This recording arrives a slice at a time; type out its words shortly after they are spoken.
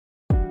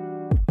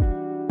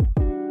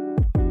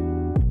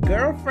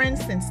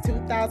girlfriends since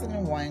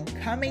 2001,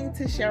 coming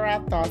to share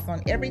our thoughts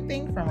on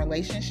everything from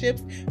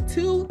relationships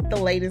to the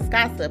latest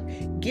gossip,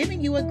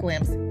 giving you a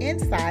glimpse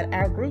inside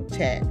our group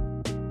chat.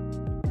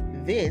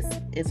 This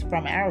is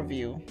From Our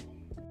View.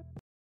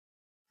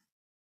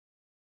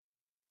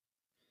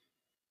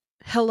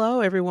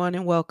 Hello, everyone,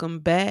 and welcome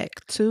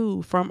back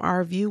to From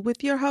Our View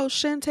with your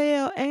host,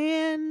 Chantel,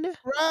 and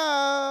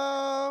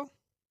Bro.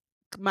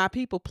 my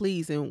people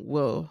pleasing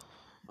will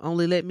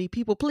only let me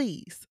people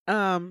please.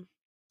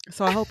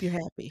 So I hope you're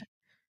happy.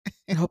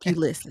 I hope you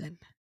listen,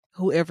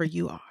 whoever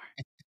you are.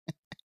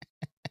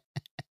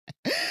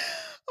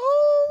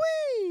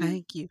 Ooh-wee.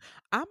 Thank you.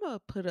 I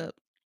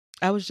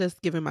was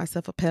just giving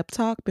myself a pep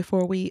talk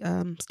before we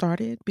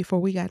before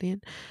we got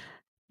in,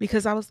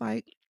 because I was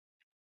like,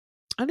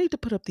 I need to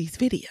put up these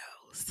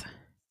videos.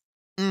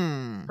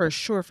 For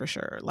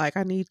sure. Like,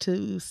 I need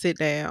to sit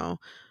down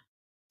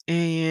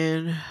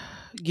and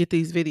get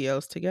these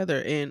videos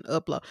together and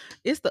upload.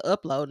 It's the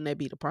uploading that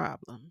be the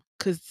problem,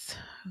 because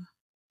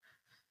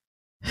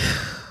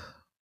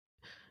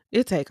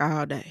it take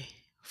all day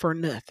for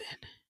nothing.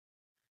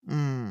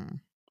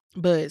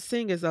 But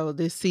seeing as though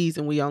this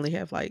season we only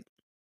have like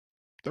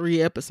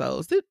 3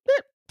 episodes, that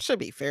should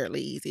be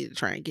fairly easy to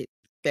try and get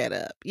that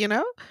up,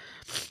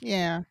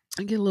 Yeah.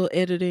 and get a little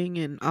editing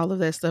and all of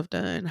that stuff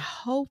done.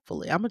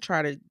 Hopefully I'm gonna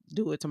try to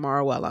do it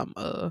tomorrow while I'm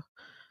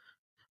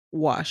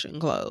washing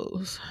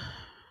clothes.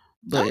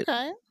 But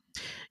Okay.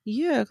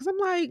 yeah, because I'm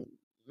like,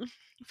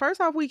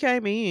 first off, we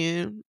came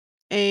in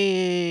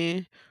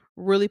and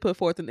really put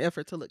forth an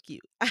effort to look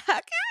cute.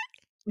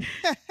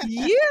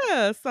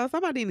 Yeah, so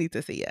somebody needs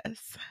to see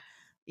us.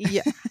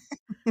 Yeah.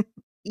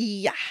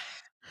 Yeah.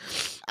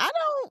 I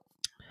don't.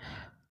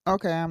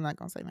 Okay, I'm not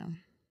gonna say no.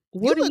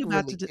 What You are you look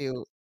about really to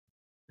do?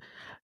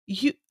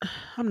 cute.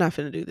 I'm not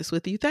finna do this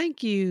with you.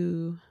 Thank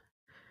you.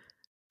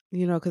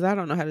 Because I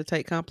don't know how to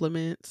take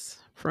compliments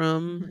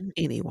from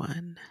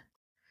anyone.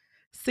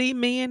 See,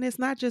 men, it's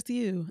not just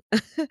you.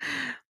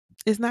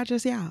 It's not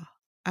just y'all.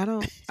 I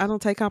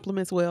don't take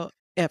compliments well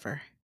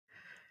ever.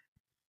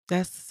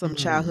 That's some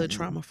childhood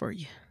trauma for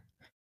you.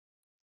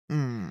 You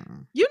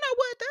know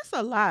what? That's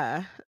a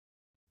lie.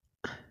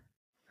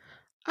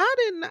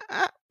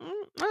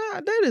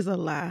 That is a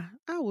lie.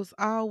 I was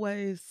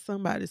always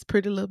somebody's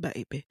pretty little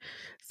baby.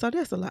 So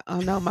that's a lie.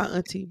 Oh no, my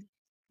auntie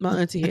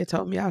had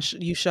told me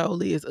you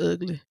surely is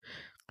ugly.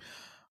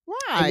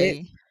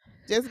 Why?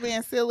 Just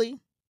being silly?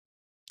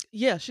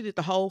 Yeah, she did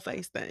the whole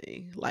face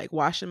thing, like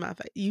washing my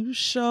face. You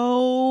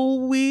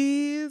show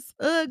is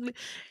ugly.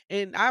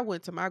 And I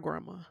went to my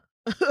grandma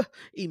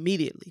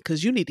immediately,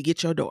 because you need to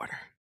get your daughter.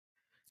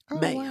 Oh,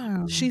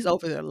 Ma'am, wow. she's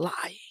over there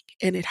lying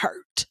and it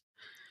hurt.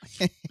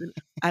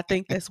 I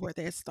think that's where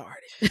that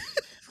started.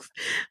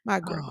 My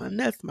grandma, and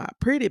that's my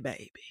pretty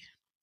baby.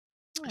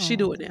 She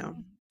do it now.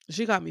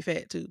 She got me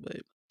fat too,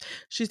 but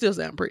she still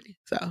sound pretty.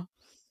 So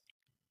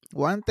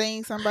one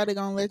thing somebody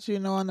gonna let you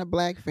know in the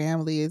Black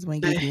family is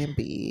when you're getting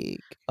big.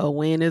 A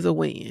win is a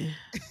win.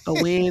 A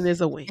win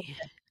is a win.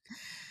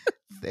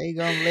 They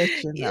gonna let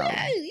you know.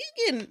 Yeah, you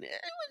getting.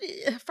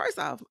 First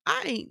off,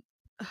 I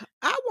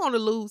want to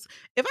lose.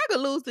 If I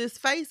could lose this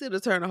face, it'll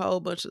turn a whole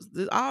bunch of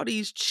all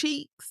these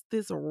cheeks,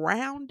 this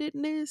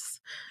roundedness.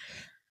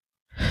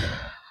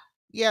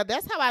 Yeah,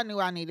 that's how I knew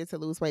I needed to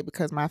lose weight,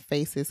 because my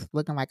face is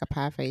looking like a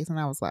pie face, and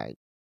I was like,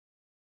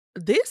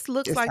 this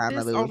looks it's like time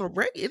to this on lose. a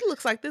regular. It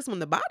looks like this when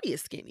the body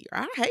is skinnier.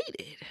 I hate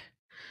it.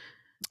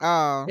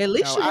 Oh, At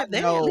least no, you I have that.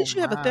 At know least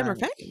you have a thinner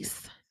mine.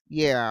 face.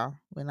 Yeah,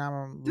 when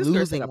I'm This girl said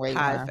losing a weight,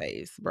 pie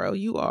face, bro.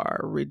 You are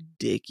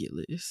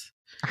ridiculous.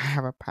 I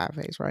have a pie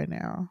face right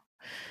now.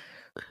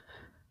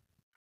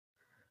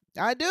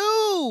 I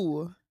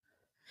do.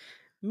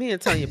 Me and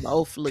Tanya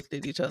both looked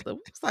at each other.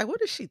 It's like, what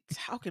is she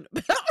talking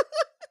about?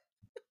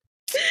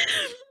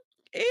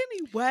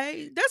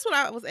 Anyway, that's what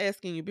I was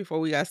asking you before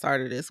we got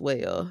started as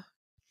well.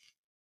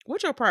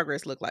 What your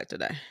progress look like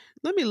today?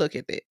 Let me look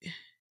at that.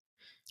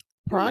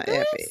 Where my app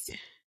Progress? at?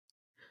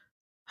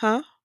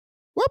 Huh?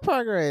 What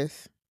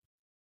progress?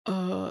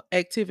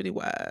 Activity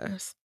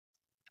wise.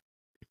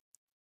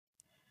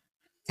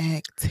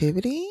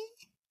 Activity?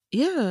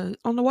 Yeah,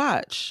 on the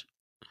watch.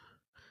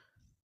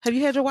 Have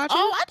you had your watch on?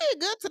 Oh, I did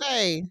good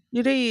today.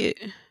 You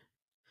did.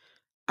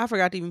 I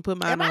forgot to even put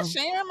mine Am I on.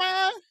 sharing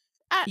mine?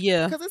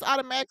 Yeah. Because it's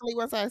automatically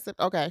once I accept.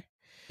 Okay.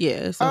 Yeah,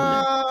 it's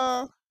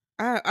on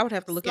there. I would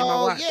have to look at my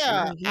So watch.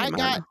 yeah, I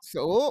got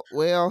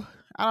well.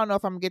 I don't know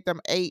if I'm gonna get them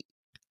 8.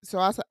 So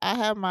I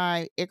have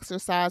my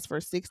exercise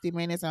for 60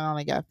 minutes, and I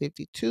only got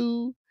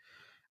 52.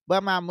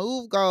 But my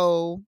move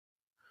goal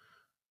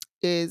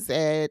is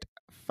at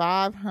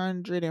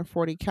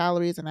 540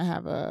 calories, and I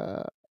have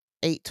a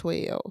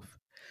 812.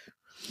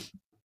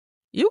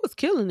 You was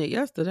killing it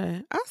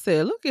yesterday. I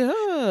said, look at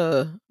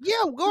her.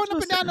 Yeah, going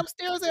up and down them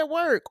stairs at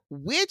work,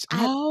 which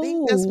I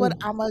think that's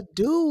what I'm going to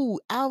do.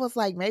 I was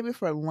like, maybe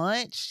for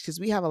lunch,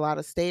 because we have a lot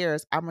of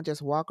stairs, I'm going to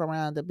just walk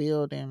around the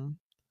building.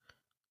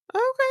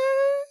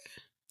 Okay.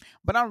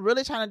 But I'm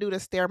really trying to do the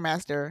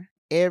Stairmaster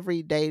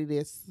every day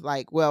this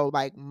like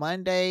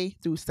Monday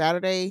through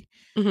Saturday.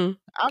 Mhm.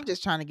 I'm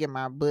just trying to get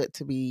my butt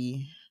to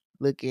be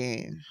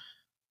looking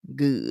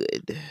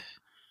good.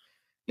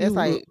 You That's will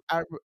like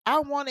I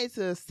want it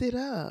to sit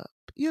up,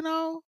 you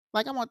know?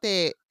 Like I want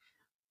that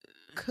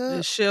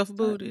the cup. chef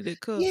uh, booty, the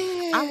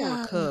cuff. I want a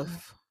Yeah.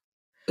 cuff.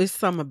 It's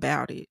something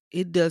about it.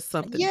 It does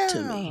something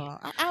to me.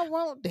 Yeah. I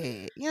want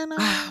that, you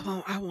know?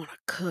 I want a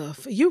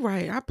cuff. You're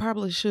right. I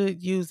probably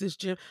should use this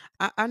gym.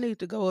 I need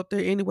to go up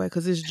there anyway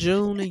because it's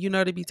June and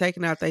they be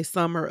taking out their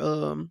summer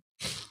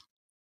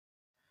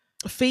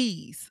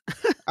fees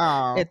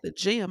Oh, at the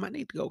gym. I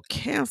need to go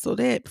cancel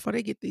that before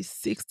they get these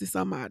 60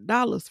 some odd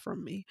dollars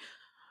from me.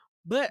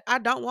 But I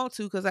don't want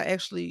to because I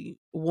actually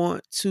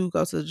want to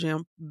go to the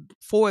gym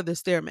for the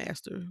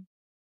Stairmaster.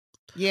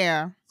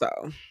 yeah.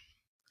 So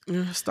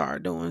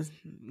start doing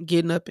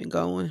getting up and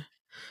going.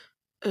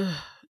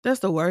 Ugh,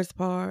 that's the worst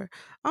part.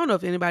 I don't know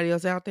if anybody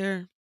else out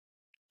there,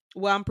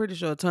 well, I'm pretty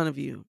sure a ton of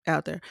you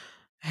out there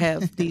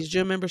have these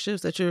gym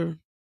memberships that you're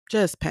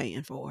just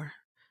paying for.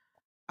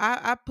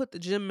 I put the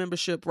gym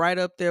membership right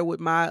up there with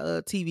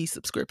my TV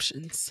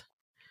subscriptions.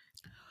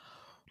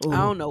 I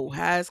Oh, don't know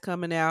how it's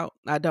coming out.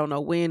 I don't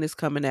know when it's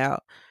coming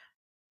out.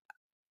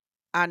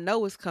 I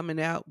know it's coming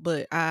out,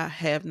 but I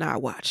have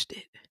not watched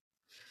it.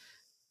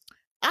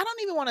 I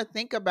don't even want to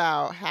think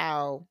about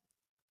how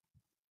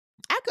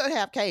I could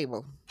have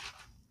cable.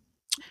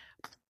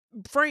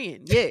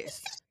 Friend,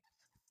 yes.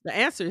 The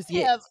answer is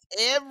yes. Have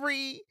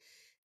every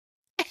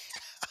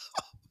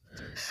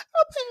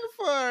I'm paying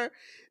for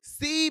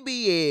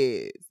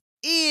CBS,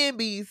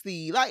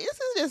 NBC. Like this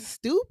is just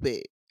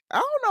stupid. I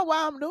don't know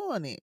why I'm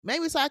doing it.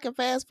 Maybe so I can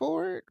fast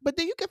forward, but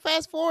then you can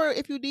fast forward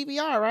if you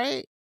DVR,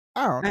 right?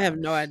 I don't I have know.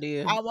 no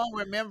idea. I won't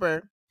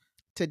remember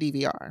to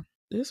DVR.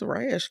 This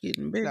rash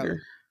getting So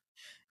bigger.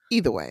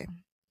 either way.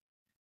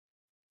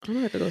 I'm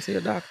gonna have to go see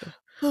a doctor.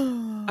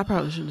 I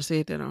probably shouldn't have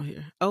said that on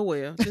here. Oh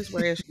well, this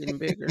rash getting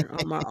bigger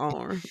on my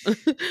arm.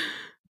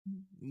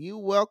 You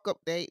welcome.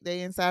 They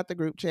inside the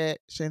group chat,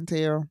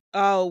 Chantel.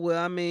 Oh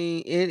well, I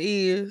mean it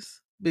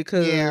is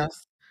Yeah,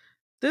 because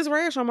this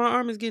rash on my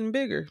arm is getting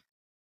bigger,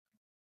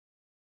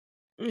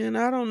 and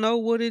I don't know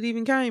what it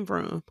even came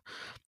from.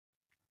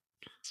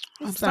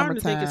 it's I'm starting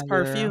to think it's summertime,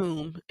 girl.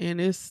 perfume, and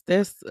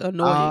that's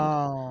annoying.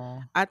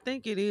 Oh, I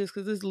think it is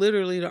because it's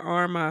literally the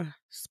arm I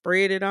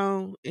spread it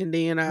on, and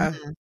then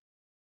mhm.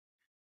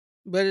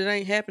 but it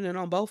ain't happening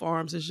on both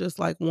arms. It's just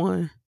like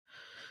one.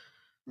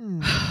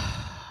 Hmm.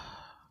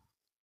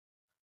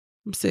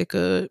 I'm sick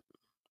of it.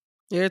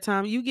 Every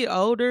time you get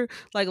older,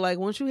 like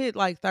once you hit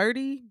like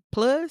 30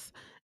 plus,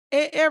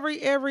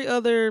 every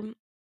other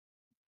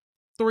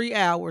 3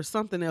 hours,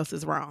 something else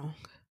is wrong.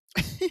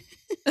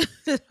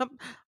 I'm,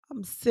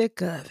 I'm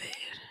sick of it.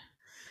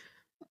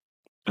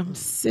 I'm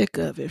sick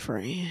of it,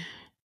 friend.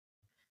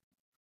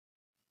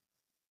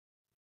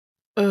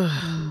 Ugh.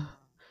 Mm.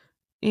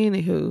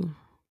 Anywho,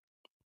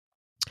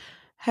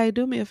 hey,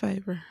 do me a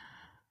favor.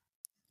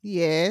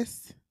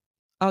 Yes.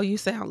 Oh, you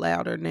sound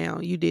louder now.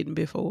 You didn't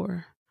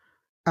before.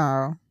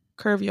 Oh,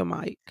 Curve your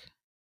mic.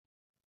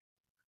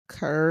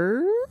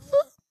 curve.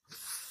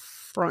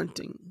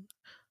 Fronting,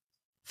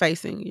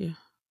 facing you.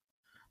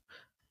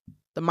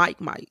 The mic,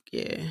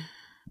 yeah.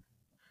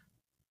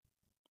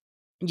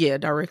 Yeah,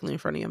 directly in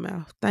front of your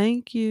mouth.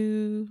 Thank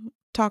you.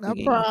 Talk No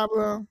again.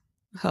 problem.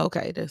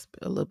 Okay, that's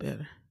a little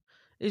better.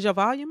 Is your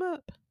volume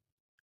up?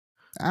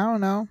 I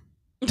don't know.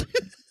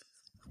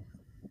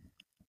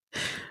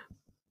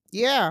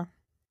 Yeah.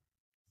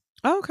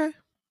 Okay. I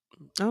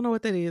don't know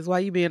what that is. Why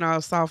you being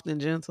all soft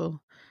and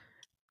gentle?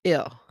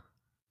 Yeah.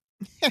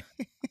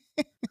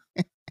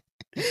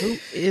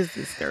 Who is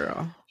this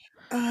girl?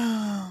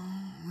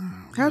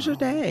 I don't How's your know.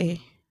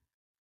 day?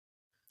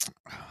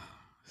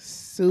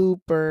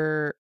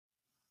 Super.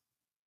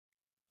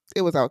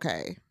 It was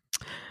okay.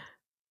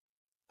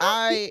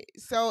 Oh,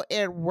 So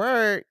at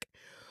work,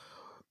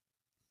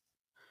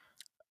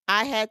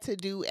 I had to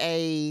do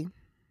a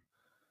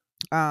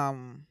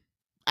um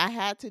I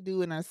had to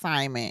do an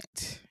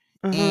assignment,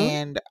 uh-huh.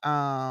 and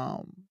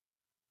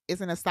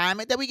it's an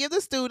assignment that we give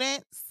the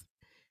students,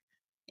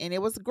 and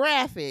it was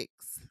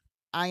graphics.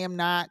 I am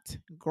not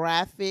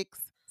graphics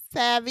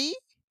savvy,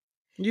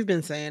 You've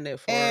been saying that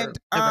and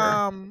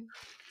forever.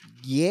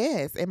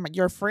 yes, and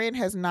your friend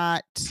has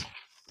not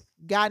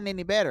gotten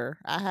any better.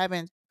 I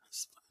haven't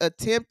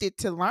attempted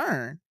to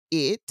learn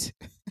it.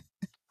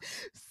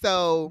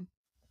 So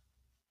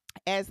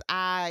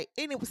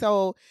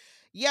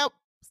yep.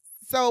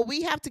 So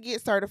we have to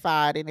get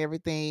certified and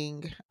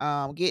everything,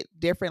 get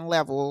different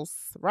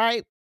levels,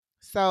 right?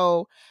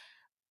 So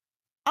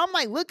I'm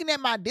like looking at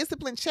my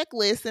discipline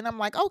checklist and I'm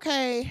like,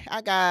 okay,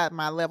 I got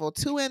my level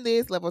two in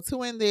this, level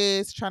two in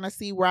this, trying to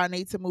see where I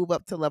need to move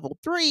up to level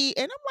three.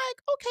 And I'm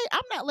like, okay,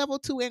 I'm not level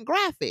two in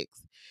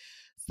graphics.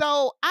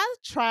 So I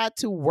tried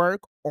to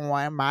work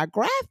on my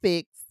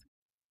graphics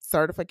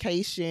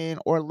certification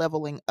or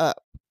leveling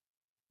up.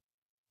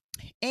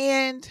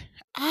 And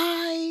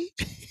I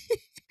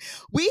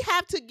we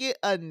have to get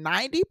a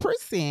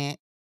 90%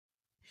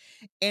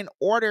 in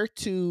order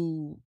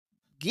to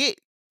get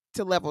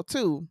to level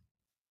 2.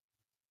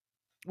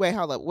 Wait,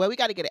 hold up. Well, we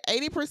got to get an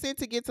 80%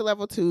 to get to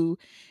level 2,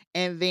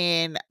 and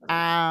then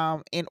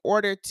in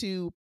order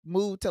to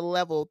move to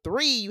level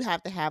 3, you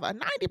have to have a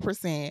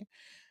 90%.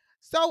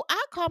 So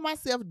I caught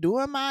myself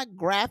doing my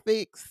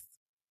graphics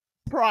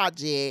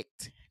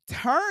project,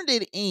 turned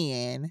it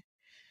in.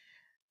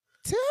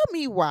 Tell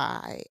me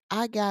why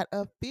I got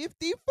a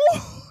 54.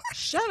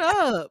 Shut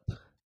up.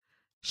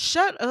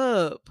 Shut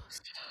up.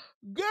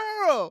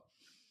 Girl,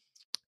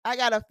 I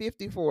got a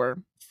 54.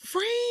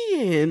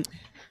 Friend.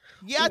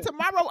 Yeah,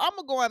 tomorrow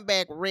I'm going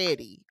back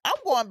ready. I'm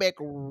going back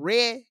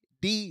ready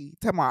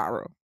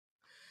tomorrow.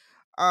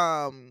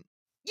 Yeah,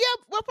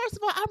 well, first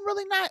of all,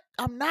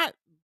 I'm not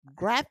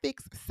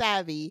graphics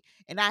savvy,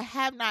 and I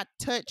have not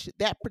touched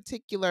that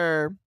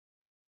particular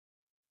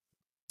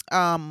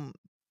um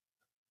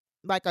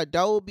like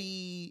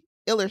Adobe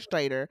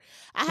Illustrator.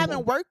 I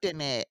haven't worked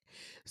in it.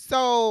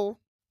 So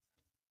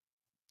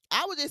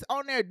I was just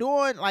on there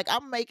doing, like,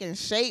 I'm making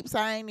shapes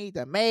I ain't need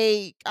to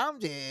make. I'm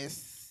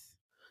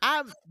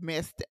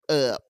messed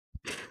up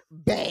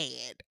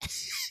bad.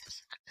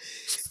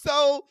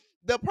 So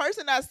the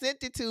person I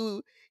sent it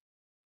to,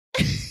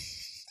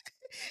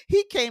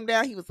 he came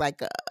down, he was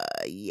like,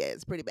 yeah,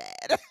 it's pretty bad.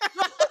 I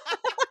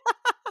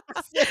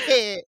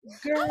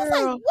was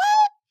like, Girl.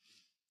 what?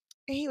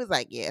 And he was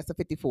like, yeah, it's a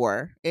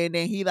 54. And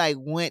then he like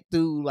went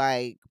through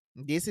like,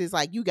 this is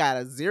like, you got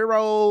a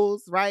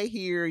zeros right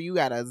here. You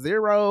got a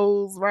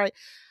zeros right.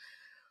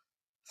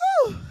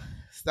 Whew.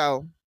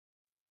 So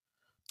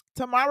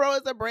tomorrow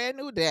is a brand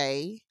new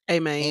day.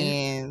 Amen.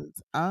 And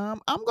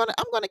I'm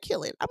gonna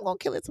kill it. I'm gonna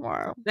kill it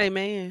tomorrow.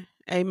 Amen.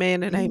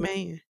 Amen and Mhm.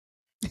 amen.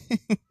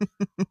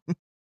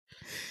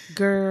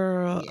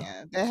 Girl.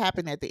 Yeah, that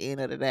happened at the end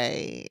of the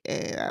day.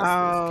 And I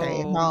just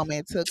came Oh. home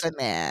and took a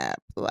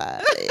nap.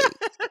 Like,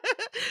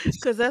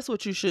 Cause that's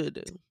what you should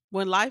do.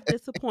 When life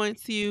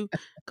disappoints you,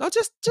 go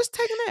just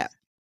take a nap.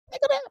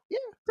 take a nap. Yeah.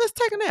 Just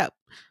take a nap.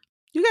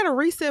 You gotta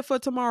reset for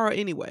tomorrow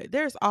anyway.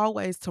 There's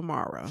always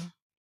tomorrow.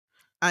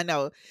 I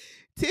know.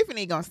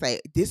 Tiffany gonna say,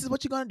 this is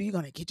what you're gonna do. You're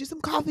gonna get you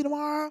some coffee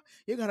tomorrow.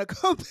 You're gonna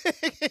come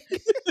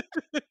back.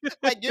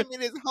 Like, give me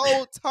this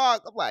whole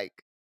talk. I'm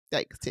like,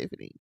 thanks,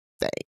 Tiffany.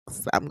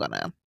 Thanks.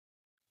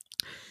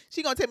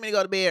 She gonna tell me to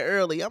go to bed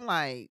early. I'm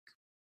like,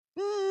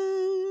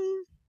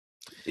 You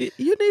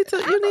need to I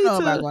you don't need know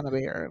about to going to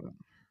bed early.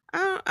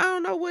 I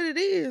don't know what it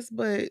is,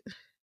 but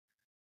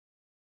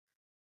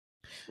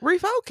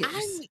refocus.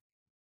 I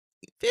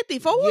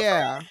 54,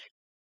 Yeah,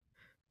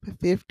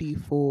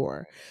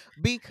 54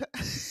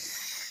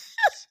 because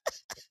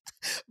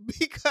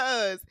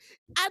because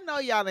I know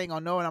y'all ain't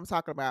gonna know what I'm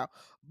talking about,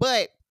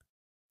 but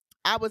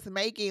I was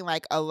making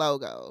like a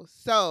logo,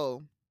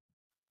 so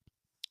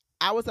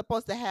I was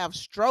supposed to have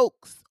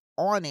strokes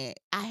on it.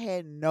 I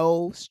had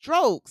no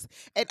strokes,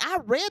 and I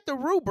read the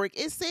rubric.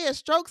 It said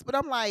strokes, but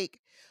I'm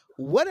like,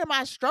 what am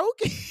I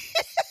stroking?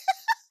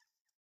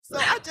 So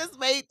I just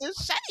made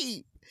this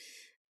shape.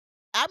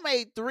 I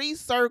made 3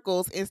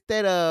 circles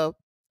instead of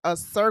a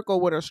circle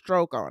with a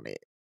stroke on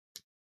it.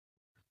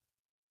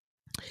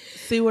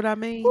 See what I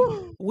mean?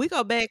 Whew. We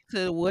go back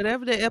to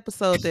whatever the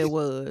episode that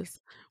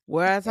was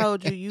where I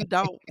told you you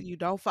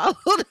don't follow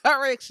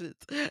directions.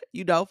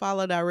 You don't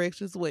follow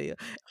directions well.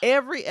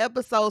 Every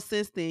episode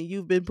since then,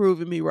 you've been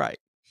proving me right.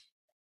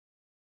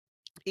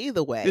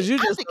 Either way, Because you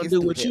I just think gonna it's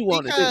do what stupid you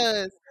want to do.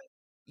 because,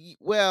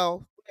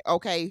 well,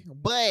 okay,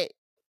 but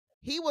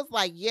he was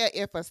like, yeah,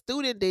 if a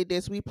student did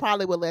this, we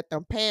probably would let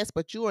them pass,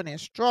 but you're an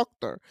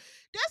instructor.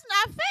 That's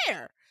not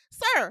fair.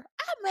 Sir,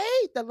 I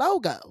made the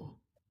logo.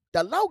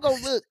 The logo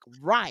look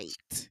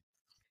right.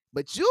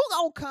 But you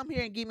gonna come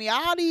here and give me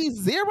all these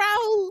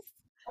zeros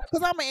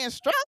because I'm an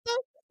instructor?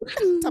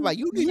 Talk about,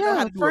 you need to know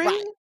how Yeah, to do it right.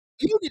 friend.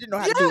 You need to know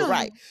how to do it Yeah.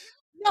 right.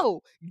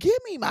 No, give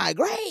me my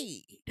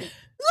grade.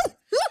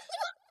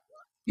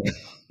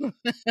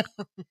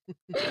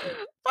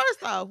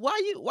 First off, why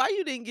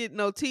you didn't get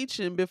no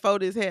teaching before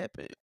this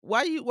happened?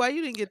 Why you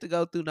didn't get to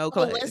go through no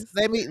Oh, class?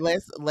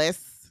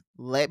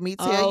 let me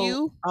tell Oh,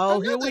 you oh,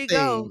 here another we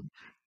go. thing.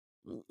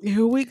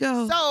 Here we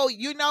go. So,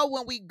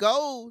 when we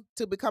go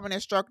to become an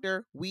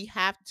instructor, we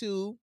have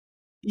to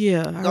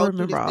Yeah, I go through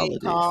remember this all thing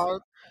of this.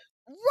 called,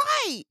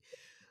 right.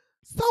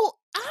 So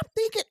I'm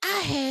thinking I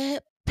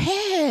had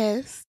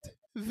passed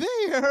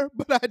there,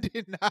 but I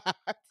did not.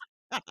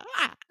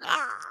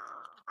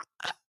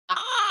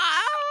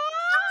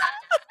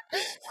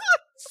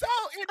 So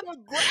in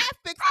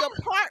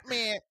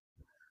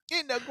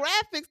the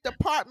graphics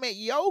department,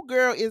 your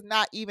girl is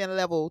not even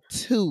level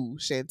 2,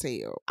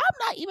 Chantel. I'm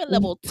not even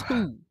level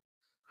 2.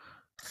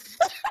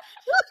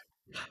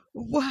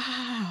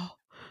 Wow.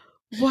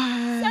 So I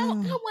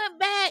Wow. went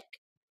back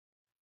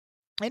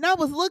and I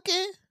was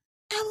looking.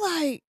 I'm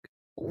like,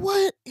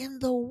 what in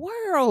the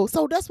world?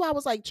 So that's why I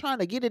was like trying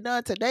to get it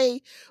done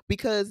today,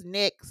 because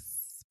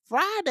next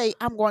Friday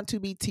I'm going to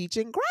be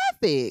teaching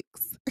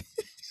graphics.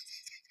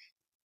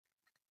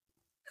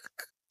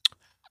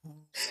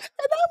 And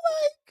I'm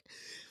like,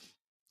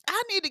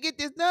 I need to get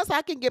this done so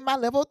I can get my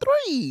level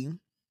 3.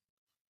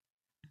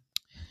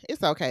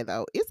 It's okay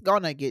though. It's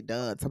gonna get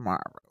done tomorrow.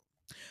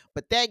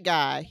 But that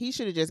guy, he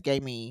should have just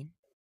gave me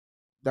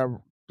the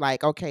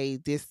like, okay,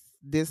 this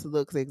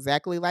looks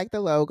exactly like the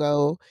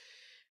logo,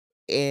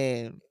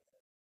 and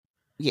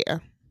yeah,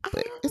 I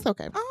but it's don't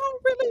okay. I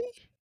don't really.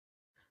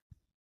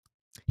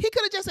 He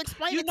could have just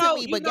explained it to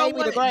me, You but know gave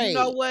me the what? You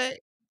know grade. what?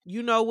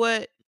 You know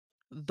what?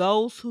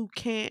 Those who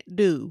can't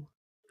do,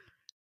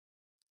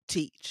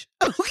 teach.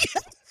 Okay.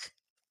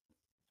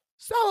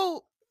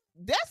 So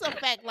that's a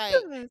fact. Like,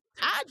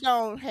 I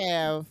don't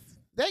have.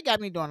 They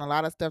got me doing a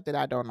lot of stuff that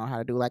I don't know how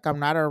to do. Like, I'm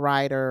not a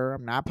writer.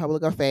 I'm not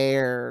public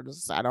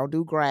affairs. I don't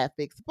do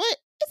graphics, but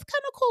it's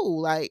kind of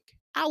cool. Like,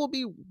 I will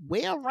be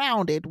well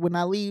rounded when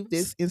I leave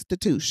this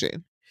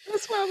institution.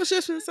 That's why I was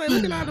just gonna say,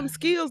 look at all them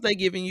skills they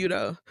giving you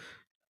though.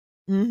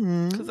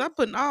 Cause Hmm. I'm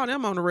putting all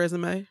them on the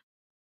resume.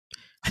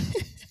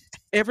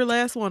 Every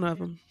last one of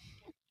them.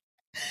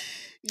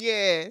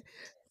 Yeah.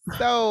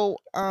 So,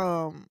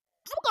 I'm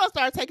gonna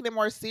start taking it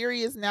more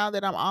serious now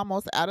that I'm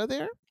almost out of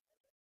there.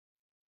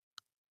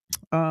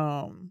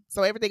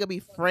 So everything will be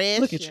Look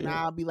fresh, at and you.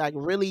 I'll be like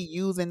really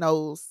using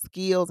those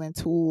skills and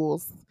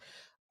tools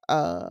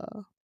uh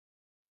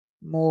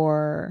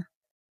more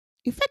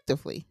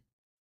effectively.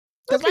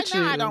 Because Look right at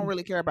now I don't you.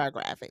 really care about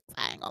graphics.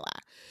 I ain't gonna lie.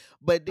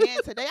 But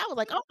then today I was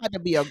like, I'm about to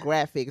be a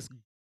graphics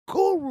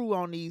guru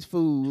on these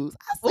foods.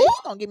 I said, Ooh, he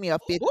gonna give me a ooh,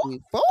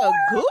 54. a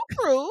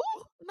guru,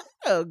 not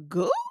a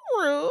guru.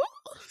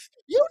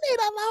 You need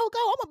a logo.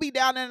 I'm gonna be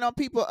down there on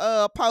people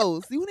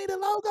posts. You need a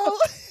logo.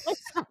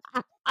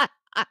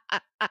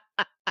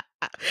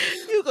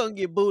 You gonna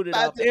get booted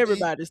About off to be.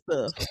 everybody's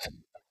stuff.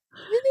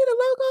 You need a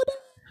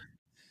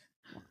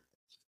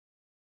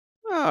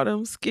logo. All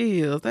them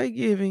skills they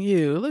giving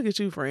you. Look at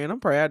you, friend. I'm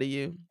proud of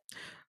you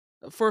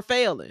for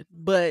failing,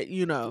 but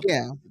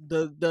Yeah.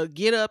 the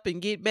get up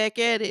and get back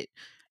at it.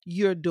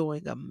 You're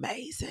doing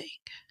amazing.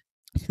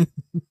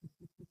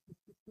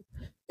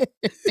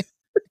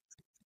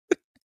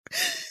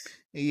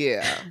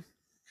 Yeah.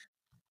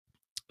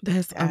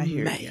 That's I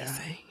hear ya.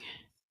 amazing.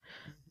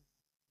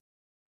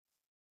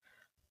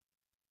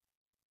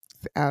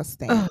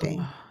 Outstanding.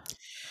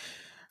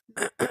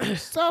 Oh.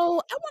 So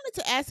I wanted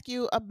to ask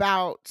you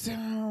about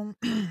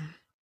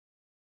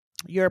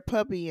your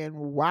puppy and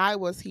why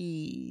was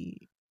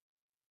he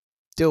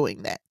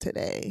doing that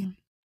today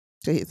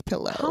to his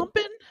pillow?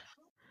 Humping.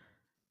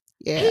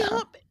 He Yeah.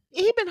 hump.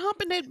 He been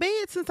humping that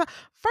bed since I.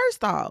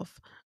 First off,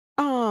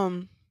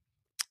 um,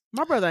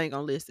 my brother ain't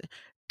gonna listen.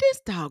 This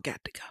dog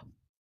got to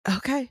go.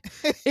 Okay,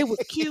 it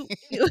was cute.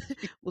 It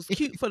was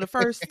cute for the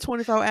first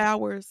 24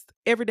 hours.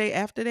 Every day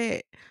after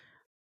that,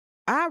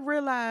 I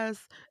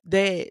realized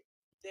that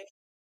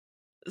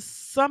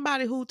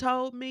somebody who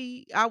told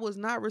me I was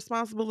not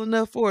responsible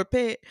enough for a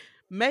pet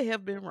may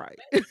have been right.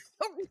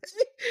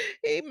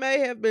 He may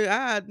have been.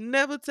 I'd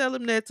never tell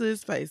him that to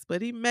his face,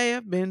 but he may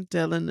have been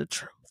telling the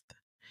truth.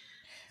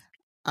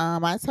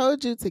 I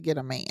told you to get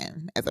a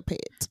man as a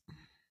pet.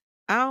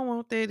 I don't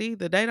want that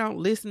either. They don't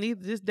listen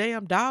either. This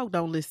damn dog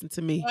don't listen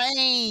to me.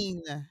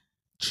 Train.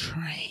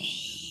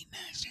 Train.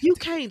 You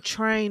can't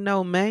train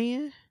no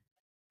man.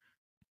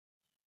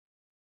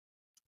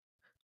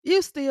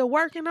 You still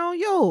working on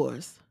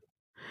yours.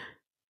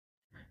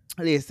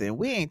 Listen,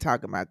 we ain't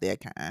talking about that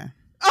kind.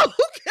 Oh,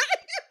 okay.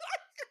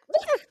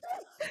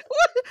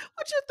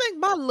 What you think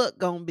my luck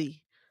gonna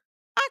be?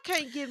 I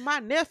can't get my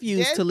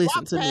nephews to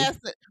listen to me.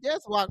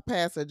 Just walk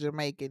past a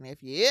Jamaican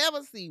if you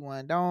ever see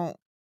one. Don't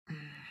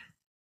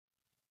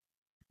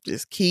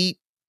just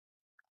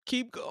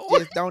Keep going.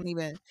 just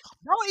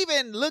don't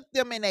even look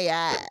them in their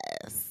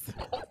eyes.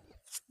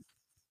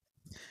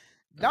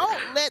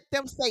 Don't let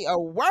them say a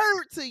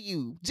word to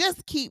you.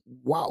 Just keep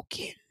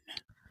walking.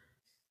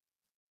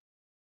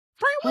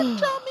 Friend, where did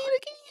y'all meet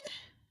again?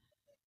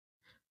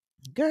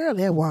 Girl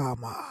at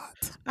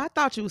Walmart. I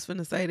thought you was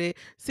finna say that.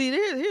 See,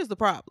 here's the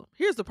problem.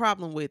 Here's the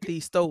problem with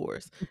these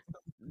stores.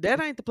 That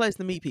ain't the place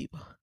to meet people.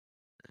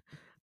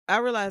 I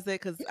realize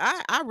that because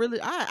I really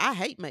I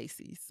hate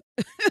Macy's.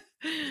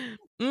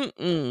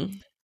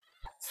 Mm-mm.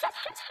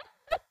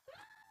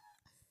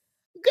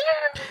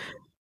 Girl,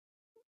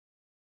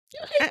 you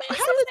hate How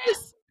Macy's is now?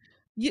 this?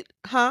 You,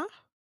 huh?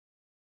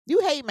 You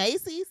hate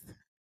Macy's?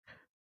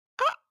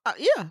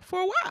 Yeah,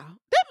 for a while.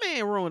 That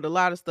man ruined a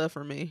lot of stuff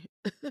for me.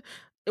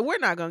 We're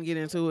not gonna get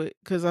into it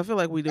because I feel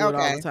like we do it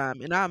all the Okay.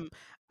 time, and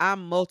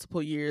I'm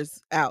multiple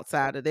years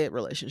outside of that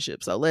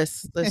relationship. So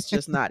let's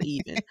just not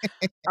even.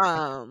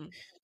 Um.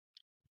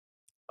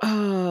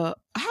 How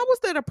was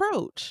that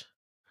approach?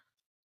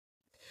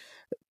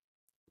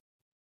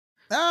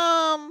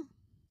 Um,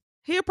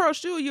 He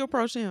approached you, or you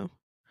approached him?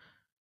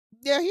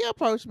 yeah, he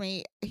approached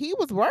me. He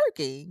was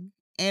working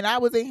and I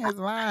was in his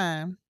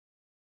line.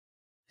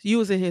 You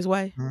was in his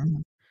way.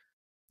 Mhm.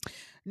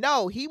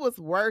 No, he was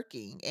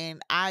working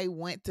and I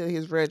went to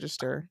his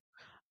register.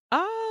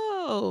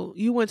 Oh,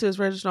 you went to his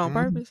register on Mhm.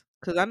 purpose?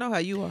 Because I know how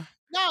you are.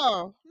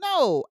 No,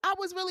 no, I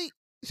was really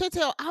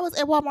Chantel, I was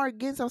at Walmart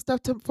getting some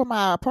stuff for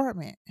my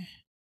apartment.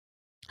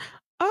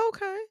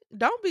 Okay,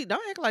 don't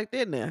act like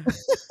that now.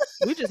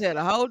 We just had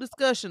a whole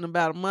discussion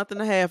about a month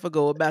and a half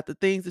ago about the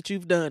things that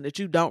you've done that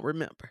you don't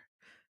remember.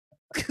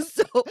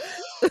 So,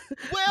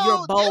 your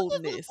Well, this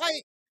was boldness.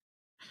 like,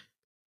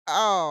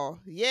 oh,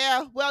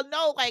 yeah. Well,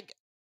 no, like,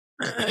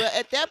 well,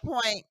 at that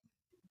point,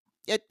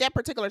 at that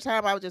particular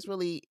time, I was just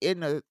really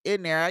in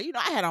there. You know,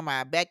 I had on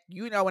my back.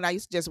 You know, when I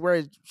used to just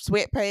wear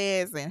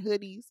sweatpants and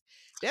hoodies,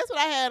 that's what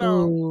I had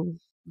on. Ooh,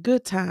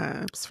 good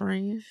times,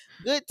 friend.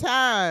 Good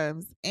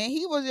times. And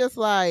he was just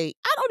like,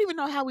 I don't even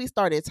know how we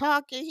started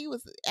talking. He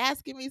was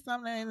asking me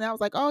something, and I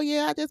was like, "Oh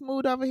yeah, I just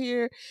moved over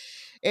here."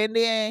 And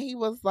then he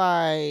was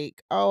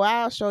like, "Oh,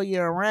 I'll show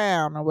you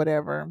around or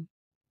whatever."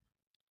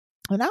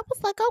 And I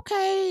was like,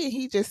 "Okay."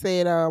 He just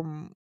said,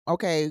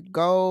 "Okay,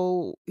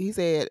 go." He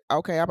said,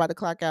 "Okay, I'm about to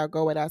clock out.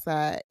 Go wait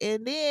outside."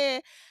 And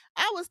then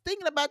I was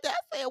thinking about that.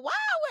 I said, "Why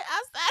I went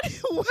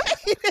outside and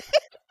waited?"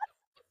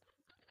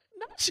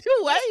 Not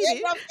you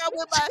Standing waited. up there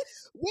with my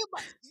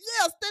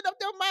yeah, standing up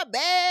there with my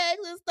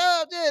bags and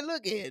stuff, just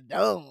looking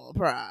dumb,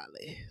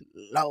 probably.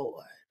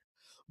 Lord.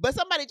 But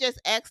somebody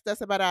just asked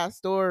us about our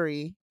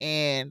story,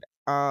 and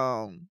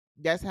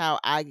that's how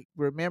I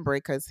remember it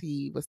because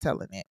he was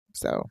telling it.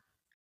 So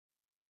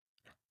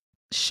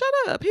Shut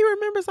up. He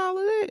remembers all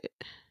of that.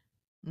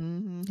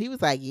 he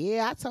was like,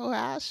 "Yeah, I told her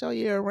I'll show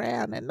you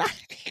around at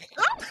night."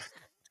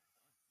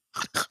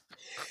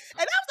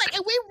 And I was like,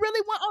 and we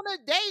really went on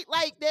a date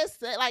like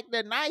this. Like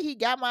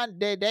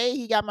the day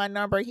he got my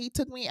number, he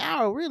took me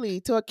out really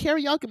to a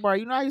karaoke bar.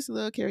 You know, I used to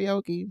love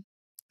karaoke.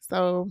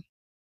 So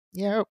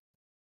yeah,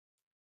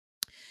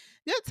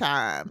 good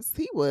times.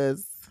 He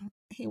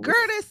Girl,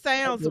 was that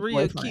a sounds good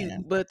real cute,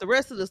 boyfriend. but the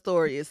rest of the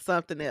story is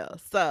something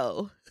else.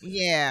 So,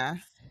 Yeah.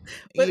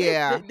 but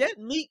Yeah. that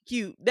meet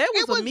cute, that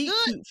It was a was meet good,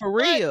 cute for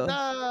but real.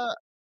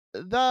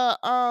 the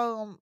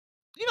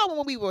you know,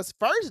 when we was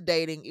first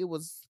dating, it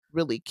was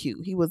really cute.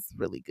 He was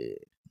really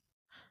good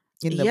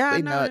Yeah, I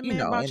in know the that you man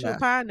know bought in you a the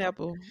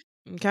pineapple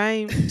and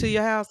came to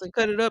your house and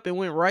cut it up and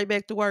went right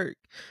back to work.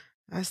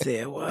 I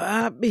said, "Well,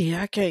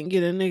 I can't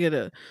get a nigga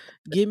to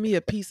give me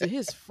a piece of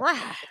his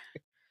fry.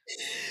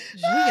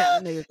 He got a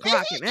and nigga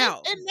clocking he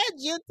out." and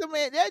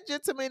that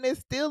gentleman is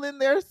still in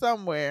there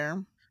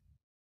somewhere.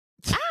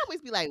 I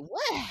always be like,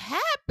 what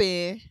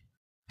happened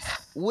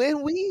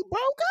when we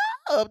broke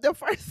up the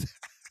first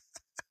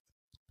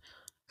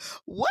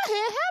what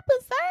had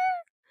happened, sir?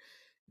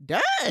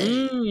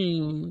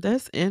 Dang.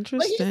 That's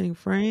But he's interesting,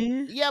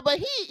 friend. yeah, but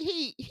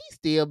he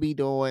still be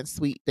doing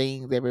sweet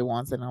things every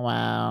once in a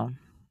while.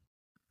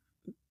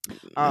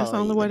 That's the Oh,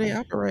 only yeah, way they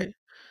operate.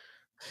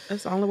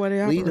 That's the only way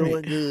they we operate.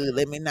 doing good.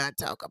 Let me not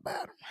talk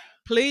about him.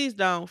 Please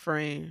don't,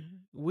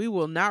 friend. We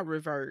will not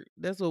revert.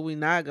 That's what we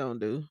not gonna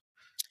do.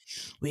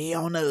 We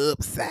on the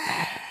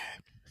upside.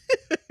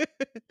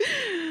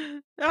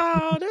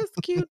 Oh, that's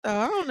cute though.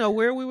 I don't know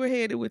where we were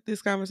headed with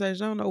this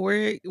conversation. I don't know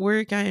where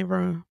it came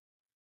from.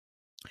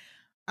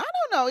 I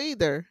don't know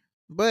either,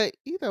 but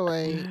either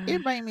way, Uh,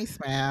 it made me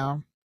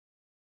smile.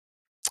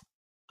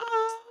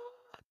 oh,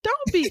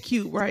 don't be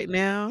cute right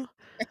now.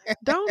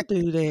 Don't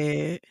do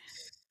that.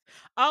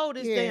 Oh,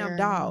 this damn Yeah.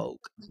 dog.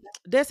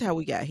 That's how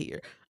we got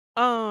here.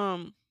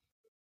 Um,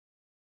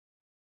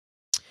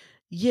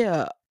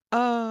 yeah.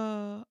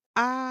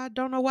 I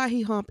don't know why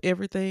he humped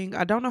everything.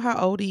 I don't know how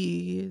old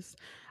he is.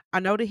 I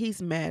know that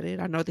he's matted.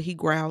 I know that he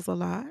growls a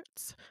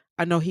lot.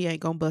 I know he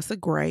ain't gonna bust a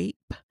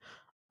grape.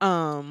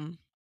 Um,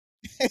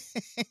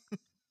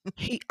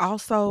 he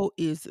also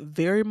is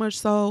very much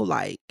so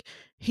like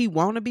he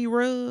wanna be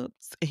rubbed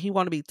and he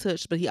wanna be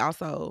touched, but he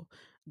also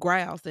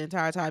growls the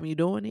entire time you're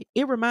doing it.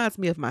 It reminds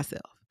me of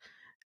myself.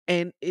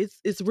 And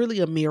it's really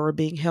a mirror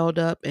being held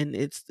up and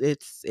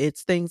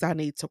it's things I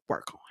need to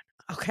work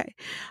on. Okay.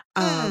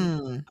 Um,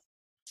 Mm.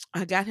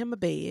 I got him a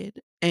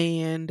bed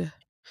and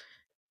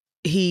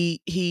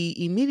he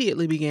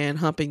immediately began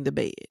humping the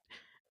bed.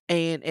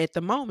 And at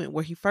the moment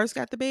where he first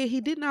got the bed,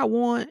 he did not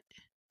want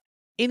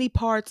any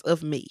parts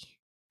of me.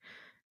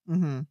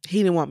 Mhm. He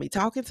didn't want me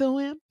talking to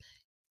him.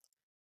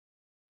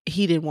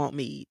 He didn't want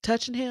me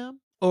touching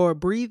him or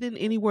breathing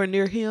anywhere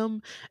near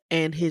him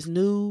and his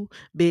new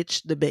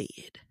bitch, the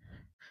bed.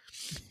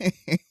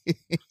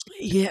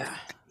 Yeah.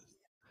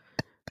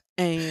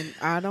 And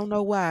I don't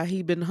know why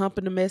he been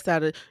humping the mess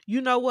out of.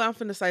 You know what? I'm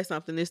finna say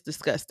something that's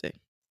disgusting.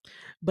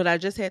 But I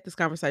just had this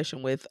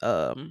conversation with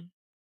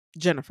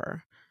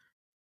Jennifer,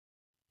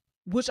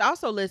 which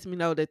also lets me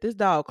know that this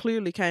dog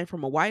clearly came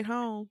from a white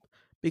home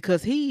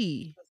because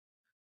he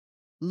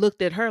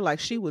looked at her like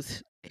she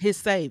was his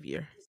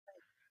savior.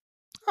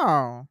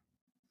 Oh,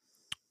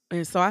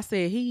 And so I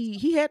said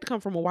he had to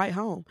come from a white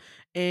home.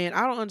 And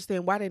I don't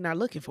understand why they're not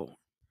looking for him.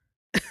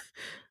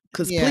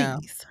 Cause yeah.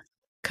 please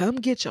come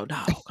get your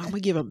dog. I'm gonna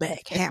give him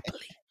back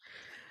happily.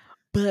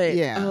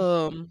 But Yeah.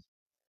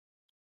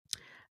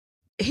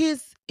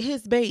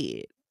 his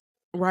bed,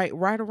 right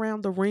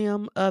around the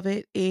rim of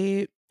it,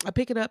 I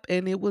pick it up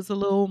and it was a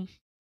little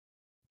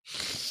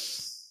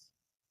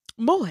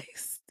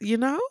moist, you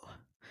know?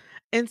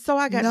 And so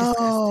I got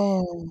disgusted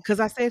No. because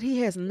I said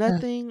he has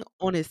nothing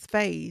on his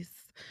face,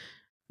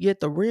 yet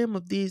the rim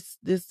of this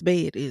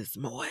bed is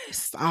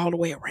moist all the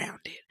way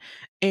around it.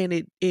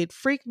 And it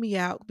freaked me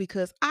out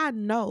because I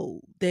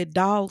know that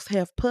dogs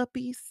have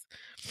puppies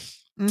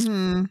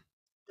Mhm.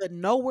 But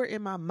nowhere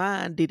in my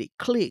mind did it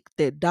click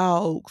that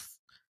dogs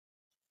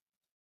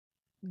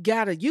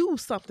gotta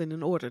use something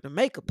in order to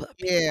make a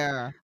puppy.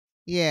 Yeah.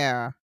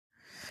 Yeah.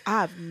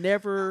 I've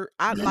never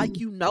I like,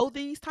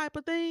 these type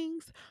of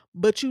things,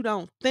 but you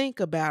don't think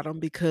about them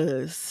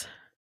because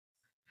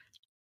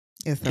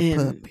It's a and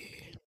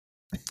puppy.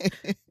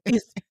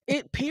 it's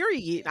it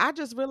period. I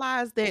just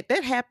realized that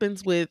that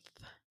happens with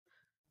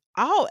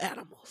all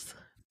animals,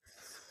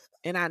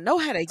 and I know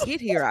how they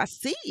get here. I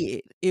see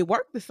it. It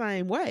worked the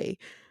same way,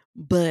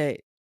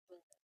 but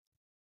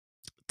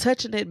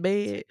touching that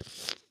bed,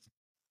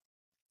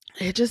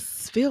 it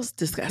just feels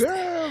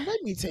disgusting. Girl,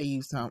 let me tell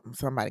you something.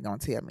 Somebody gonna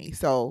tell me.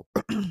 So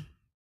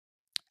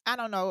I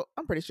don't know.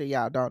 I'm pretty sure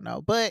y'all don't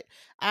know, but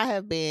I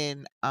have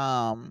been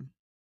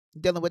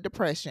dealing with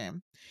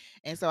depression.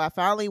 And so I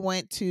finally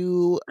went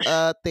to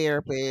a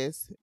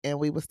therapist and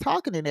we was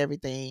talking and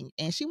everything.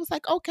 And she was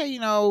like, okay,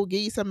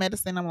 give you some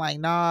medicine. I'm like,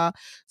 nah.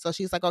 So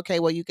she's like, okay,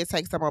 well, you can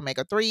take some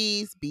omega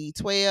 3s,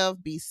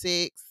 B12,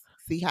 B6,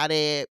 see how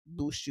that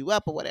boosts you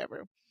up or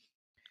whatever.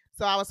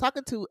 So I was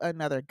talking to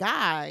another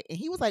guy and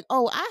he was like,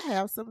 oh,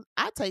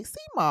 I take sea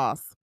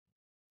moss.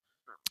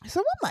 So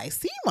I'm like,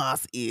 sea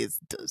moss is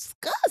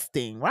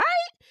disgusting, right?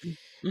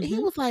 And he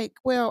Mhm. was like,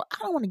 well, I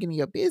don't want to get in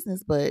your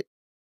business, but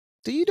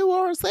do you do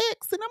oral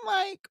sex? And I'm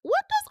like,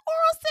 what does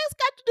oral sex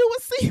got to do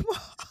with sea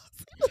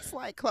moss? He was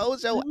like,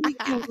 close your Let me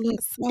get a little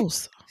eyes.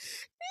 closer.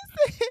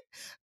 He said,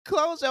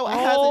 close your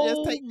eyes and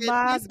just Oh take that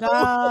my teaspoon.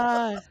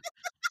 god.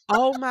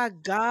 Oh my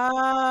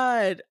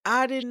god.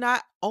 I did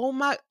not oh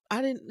my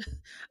I didn't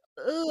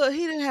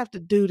he didn't have to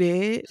do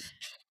that.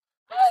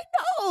 I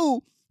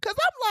know. Cause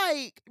I'm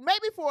like,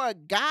 maybe for a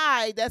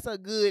guy, that's a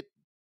good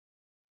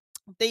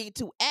thing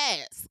to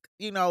ask.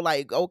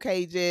 Like,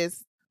 okay,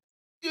 just,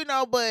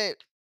 but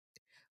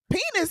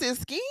penis is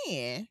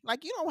skin.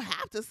 Like, you don't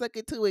have to suck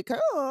it till it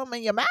come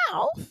in your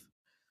mouth,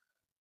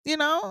 you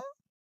know?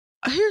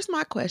 Here's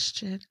my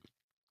question.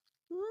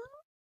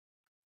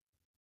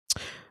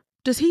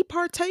 Does he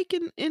partake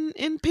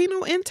in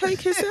penal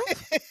intake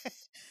himself?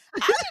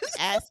 I didn't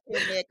ask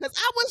him that because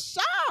I was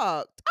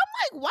shocked.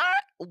 I'm like, why?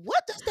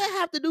 What does that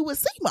have to do with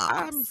sea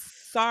I'm moss?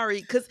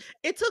 sorry, because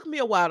it took me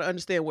a while to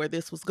understand where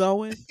this was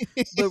going,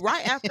 but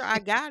right after I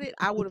got it,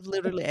 I would have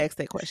literally asked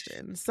that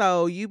question.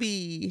 So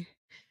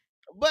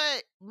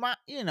But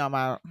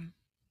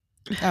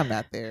I'm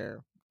not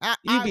there. I,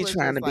 you I be was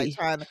trying just to like be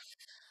trying to.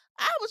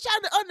 I was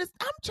trying to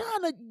understand. I'm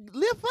trying to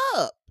lift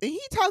up, and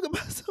he talking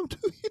about some.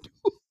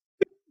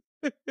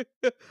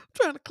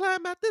 trying to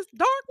climb out this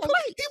dark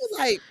He was place.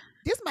 like,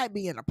 "This might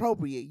be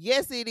inappropriate."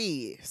 Yes, it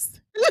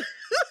is.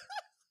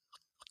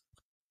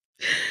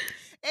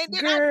 And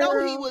then I know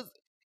he Girl. was.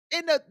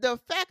 And the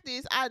fact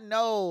is, I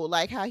know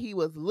like how he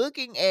was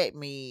looking at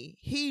me.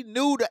 He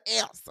knew the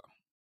answer.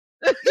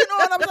 You know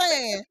what I'm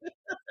saying?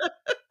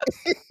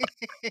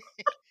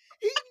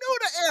 He knew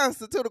the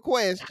answer to the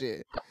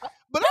question.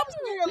 But I'm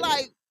sitting here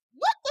like,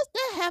 what does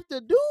that have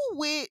to do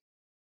with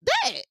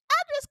that?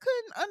 I just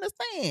couldn't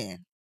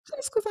understand.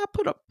 Just because I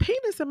put a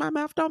penis in my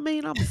mouth don't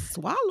mean I'm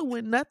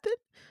swallowing nothing.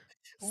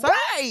 Sir,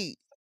 Right.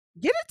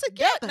 get it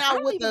That together. I now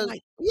don't with even the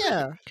like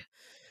yeah.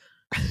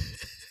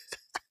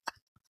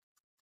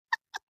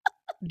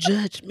 pudding.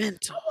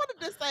 Judgmental.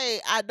 wanted to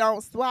say I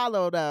don't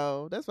swallow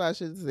though. That's what I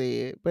should have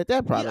said. But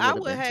that Yeah, probably I would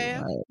have would been too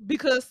have much.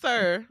 because,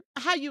 sir,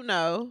 how you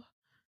know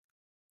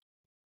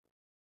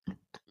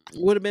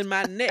would have been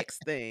my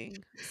next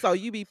thing. So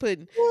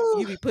Whew.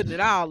 you be putting it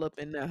all up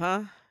in there,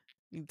 huh?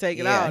 You take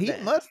it Yeah, all he down.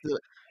 must have.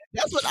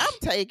 That's what I'm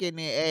taking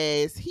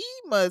it as. He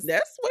must.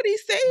 That's what he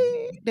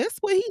said. That's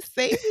what he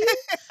said.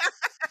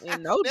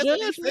 And no That's what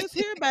he said. judgments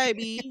here,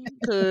 baby.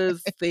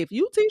 Cause if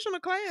you teaching a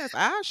class,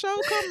 I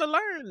sure come to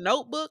learn.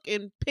 Notebook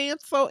and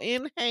pencil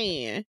in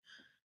hand,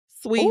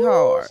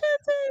 Ooh, sweetheart.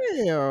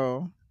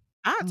 Chantel.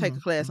 I take a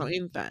Mm, class on mm.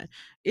 anything.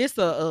 It's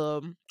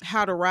a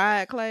how to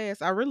ride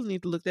class. I really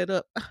need to look that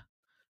up.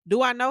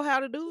 Do I know how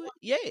to do it?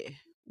 Yeah.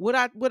 Would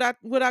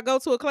I go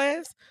to a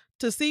class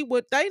to see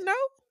what they know?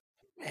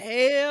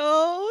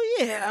 Hell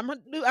yeah.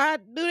 I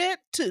do that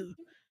too.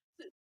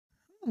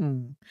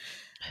 Hmm.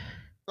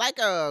 Like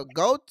a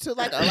go to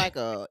like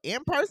a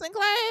in person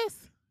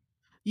class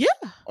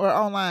Yeah. or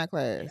online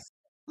class.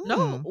 No.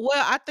 Hmm.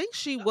 Well, I think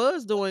she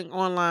was doing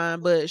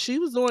online, but she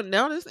was doing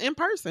now this in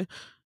person.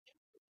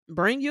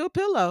 Bring you a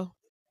pillow.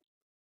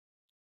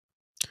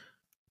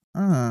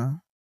 Uh.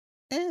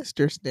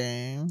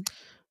 Interesting.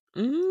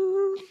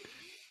 Mm,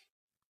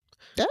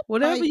 That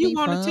whatever might you be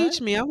want to fun.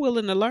 teach me, I'm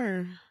willing to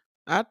learn.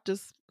 I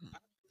just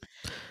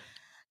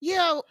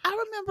Yeah,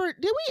 I remember.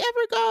 Did we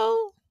ever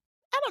go?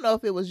 I don't know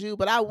if it was you,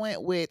 but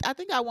I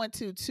think I went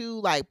to two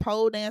like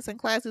pole dancing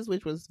classes,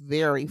 which was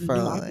very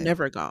no, I've fun.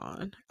 never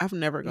gone. I've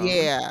never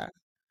gone. Yeah,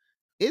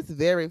 it's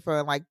very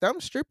fun. Like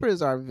them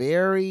strippers are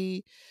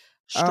very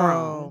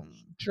Strong,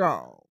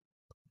 strong.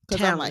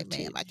 Cause I'm like,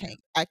 man, talented.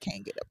 I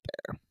can't get up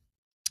there.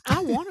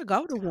 I wanna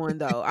go to one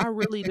though, I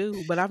really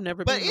do, but I've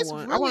never But been to it's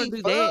one. I wanna really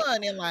do that.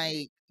 fun and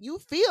like you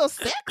feel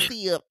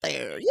sexy up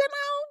there,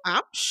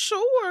 I'm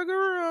sure,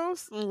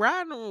 girls,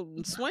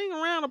 riding swing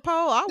around a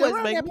pole Get always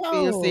around make that me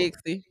feel pole.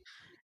 sexy.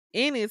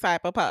 Any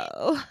type of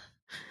pole.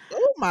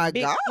 Oh my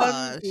Big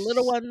ones,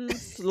 little gosh.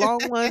 ones,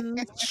 long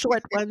ones,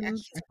 short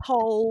ones,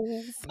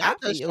 poles. Not I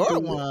the feel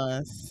short good.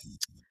 ones.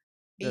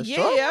 The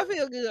short Yeah, I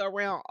feel good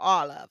around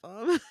all of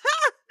them.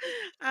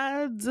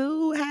 I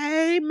do.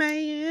 Hey,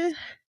 man.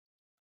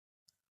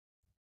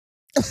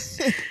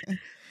 ones.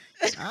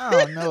 I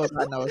don't know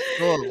about no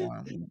short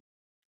one.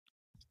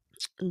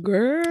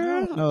 I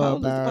Girl, don't a know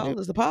pole is a about it. pole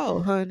is a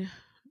pole, honey.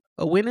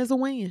 A win is a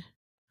win.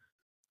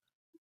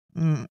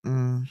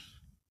 Mm-mm.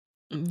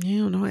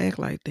 You don't act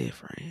like that,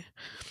 friend.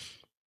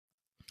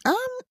 I'm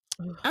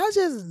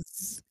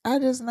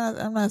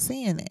I'm not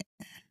seeing it.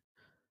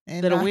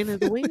 And That a I win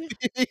is a win?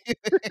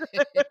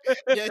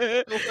 yeah,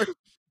 short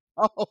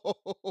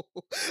pole.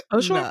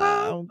 A short Nah,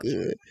 pole? I'm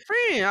good.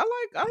 Friend, I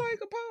like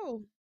a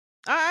pole.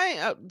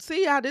 I ain't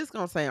see how this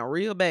gonna sound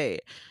real bad.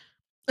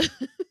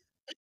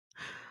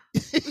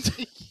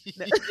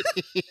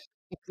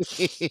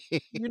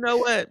 You know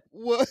what?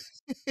 What?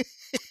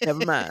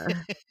 Never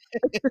mind.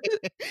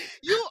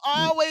 You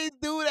always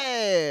do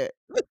that,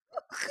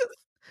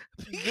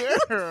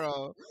 Because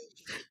girl.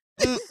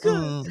 because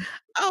Mm-mm.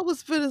 I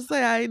was finna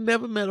say I ain't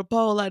never met a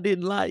pole I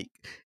didn't like,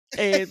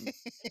 and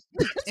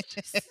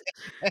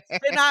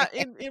and I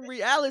in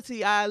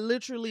reality, I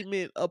literally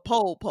meant a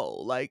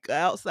pole, like a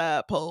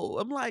outside pole.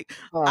 I'm like,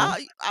 Oh,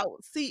 I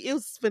see it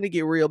was finna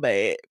get real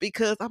bad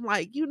because I'm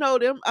like, you know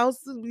them. I was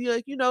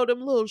like, you know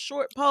them little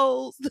short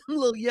poles, them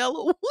little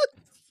yellow ones.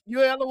 you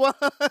the other one?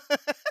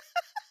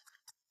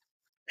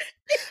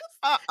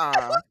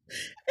 Uh-uh.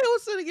 It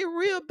was finna get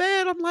real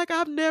bad. I'm like,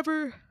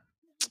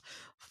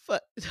 fu-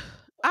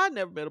 I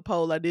never met a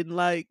pole I didn't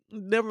like.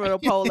 Never met a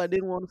pole I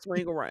didn't want to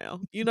swing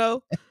around. You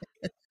know.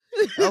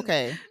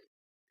 Okay,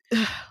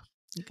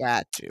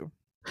 got you.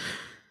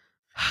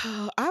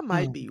 I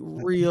might Mm, be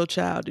mm. real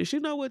childish. You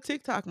know what?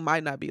 TikTok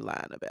might not be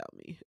lying about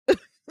me.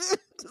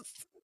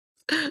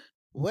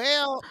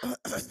 Well,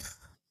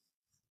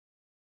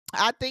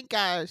 I think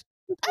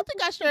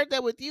I shared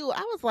that with you.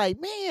 I was like,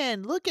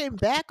 man, looking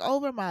back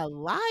over my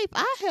life,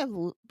 I have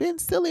been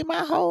silly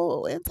my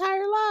whole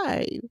entire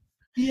life.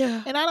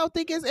 Yeah, And I don't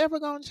think it's ever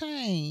gonna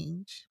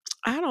change.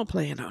 I don't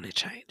plan on it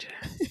changing.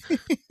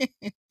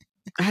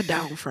 I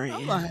don't,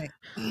 I'm friend. like,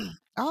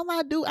 all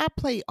I do, I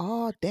play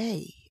all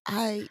day.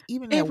 I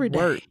even at Every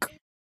day. work.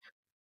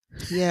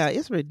 Yeah,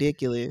 it's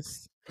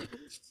ridiculous.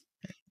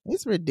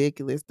 It's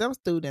ridiculous. Them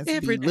students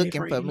Every be day,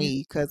 looking for friend.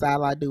 me because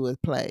all I do is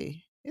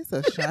play. It's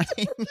a shame.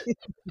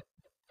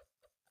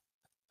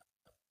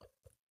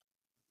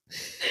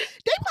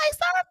 They play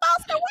Summer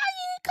Foster. Why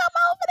you ain't come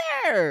over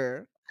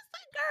there? I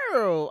said,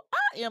 girl,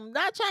 I am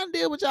not trying to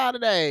deal with y'all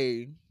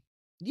today.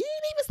 You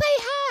didn't even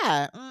say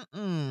hi.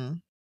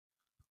 Mm-mm.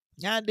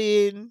 I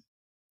didn't.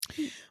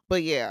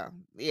 But yeah.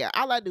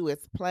 All I do is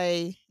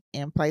play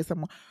and play some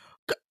more.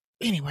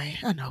 Anyway,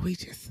 I know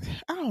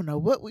I don't know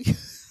what we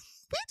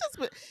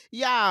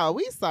y'all,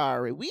 we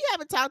sorry. We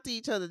haven't talked to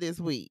each other this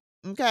week.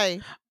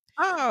 Okay.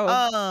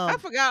 Oh, I Um,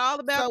 forgot all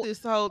about so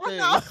this whole I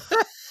know. thing.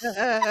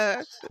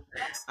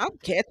 I'm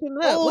catching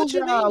up. Oh What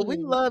you y'all, we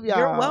mean? love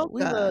You're y'all.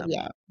 We love welcome.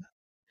 y'all.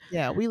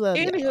 Yeah, we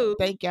love y'all. Anywho,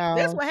 Thank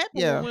that's y'all. what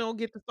happened when Yeah. we don't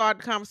get to start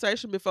the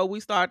conversation before we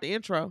start the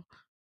intro.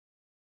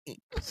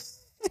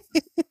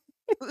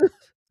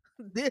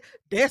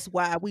 That's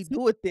why we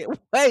do it that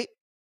way.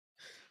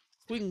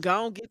 We can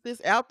go and get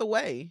this out the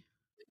way.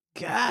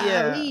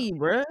 Yeah. Golly,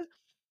 bruh.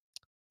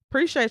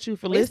 Appreciate you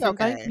for It's listening.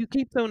 Thank okay. you.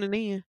 Keep tuning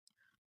in.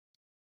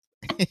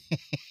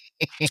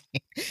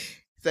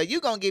 So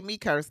you gonna get me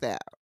cursed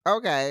out.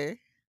 Okay.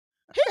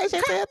 He Okay, can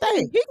Chantel, curse me.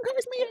 thanks. He can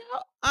curse me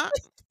out.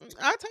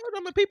 I told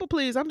him a people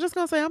please. I'm just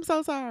gonna say I'm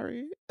so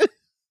sorry.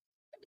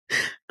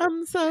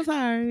 I'm so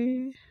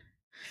sorry.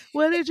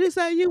 What did you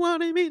say you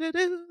wanted me to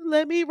do?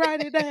 Let me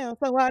write it down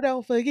so I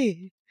don't forget.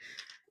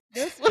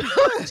 That's what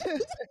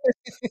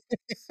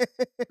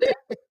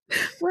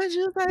what'd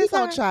you say, We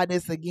gonna sir? try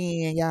this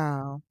again,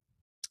 y'all.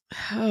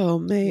 Oh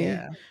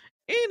man. Yeah.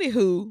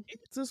 Anywho,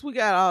 since we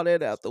got all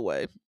that out the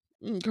way,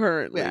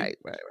 currently,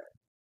 Right.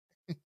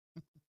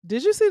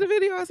 did you see the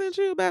video I sent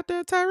you about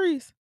that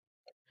Tyrese?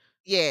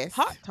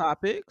 Hot Yes.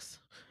 topics.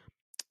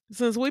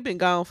 Since we've been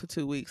gone for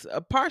 2 weeks,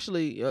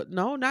 partially,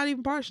 no, not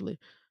even partially.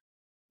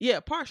 Yeah,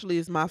 partially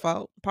is my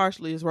fault.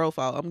 Partially is Ro's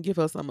fault. I'm gonna give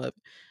her some of it.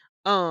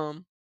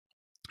 Um,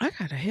 I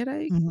got a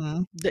headache.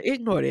 Mhm.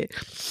 Ignore that.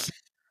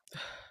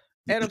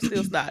 And I'm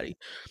still snotty.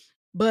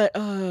 But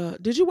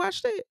did you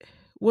watch that?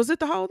 Was it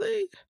the whole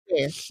thing?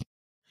 Yes.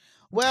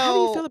 How do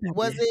you feel Well, about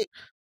was that? it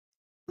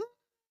mm,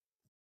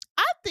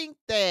 I think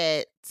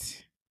that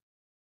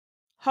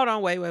Hold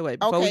on, wait.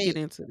 Before we okay, get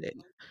into that,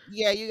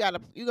 yeah, you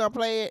gonna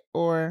play it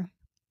or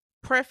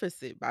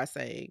preface it by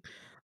saying,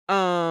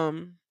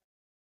 um,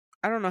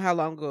 I don't know how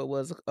long ago it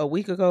was, a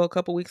week ago, a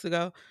couple weeks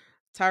ago.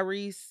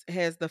 Tyrese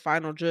has the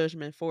final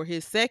judgment for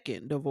his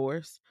second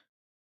divorce.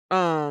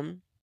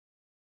 Um,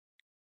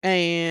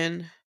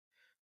 and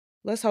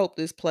let's hope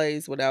this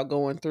plays without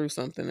going through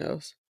something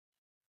else.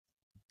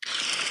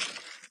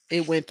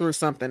 It went through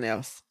something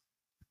else.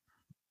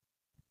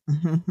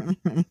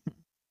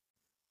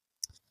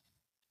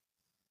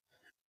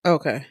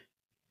 Okay.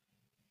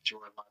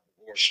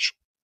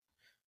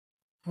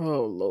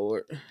 Oh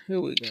Lord.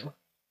 Here we go.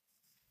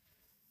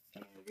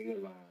 And I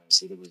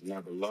realized that it was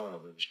never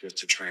love, it was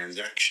just a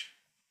transaction.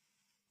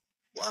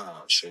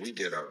 Wow. So we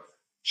did a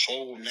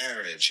whole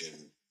marriage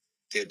and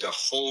did the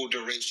whole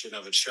duration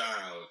of a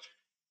child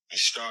and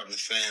starting a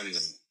family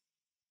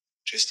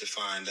just to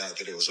find out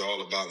that it was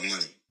all about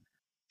money,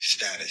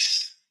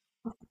 status,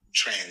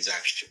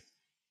 transaction.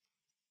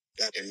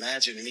 That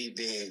imagine me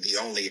being the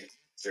only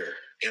actor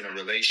in a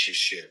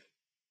relationship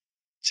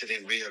to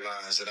then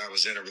realize that I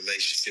was in a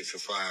relationship for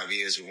 5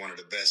 years with one of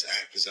the best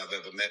actors I've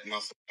ever met in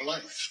my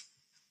life.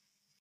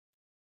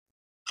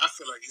 I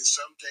feel like it's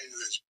some things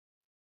that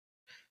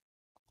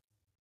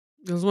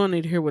Because we don't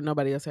need to hear what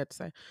nobody else had to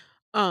say.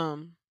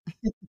 Um,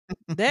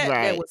 that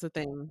right. was the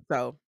thing.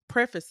 So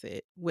preface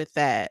it with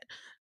that,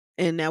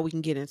 and now we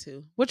can get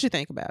into what you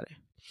think about it.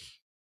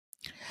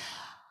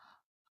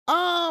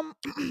 Um,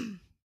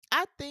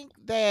 I think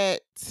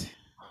that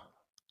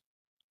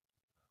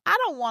I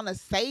don't want to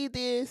say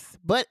this,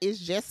 but it's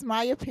just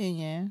my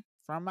opinion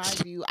from my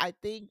view. I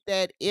think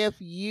that if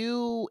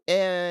you,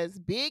 as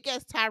big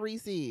as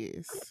Tyrese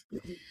is,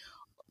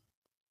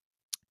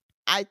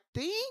 I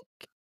think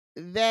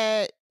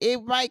that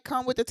it might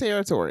come with the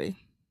territory.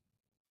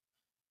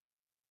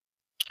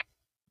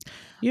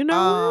 You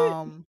know what?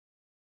 Um,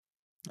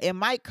 it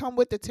might come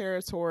with the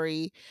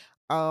territory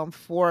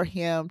for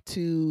him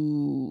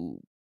to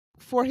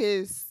for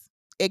his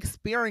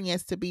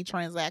experience to be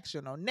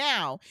transactional.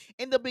 Now,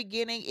 in the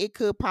beginning it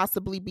could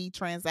possibly be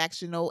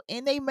transactional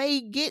and they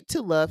may get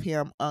to love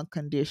him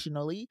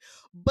unconditionally,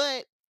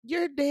 but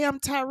you're damn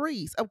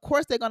Tyrese. Of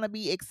course they're going to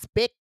be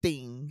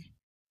expecting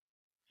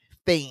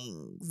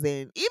things,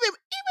 and even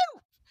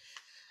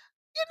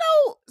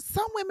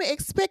some women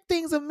expect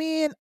things of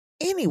men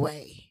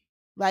anyway.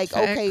 Like,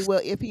 okay, Facts.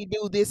 well, if he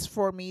do this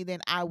for me,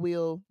 then I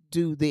will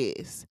do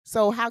this.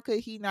 So how could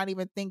he not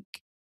even think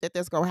that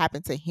that's gonna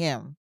happen to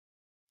him?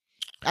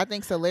 I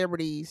think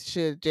celebrities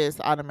should just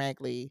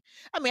automatically.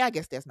 I mean, I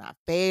guess that's not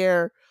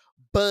fair,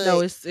 No,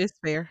 but it's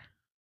fair.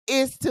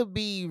 it's to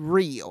be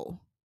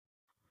real.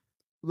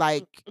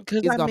 Like,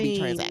 Because it's I gonna be mean,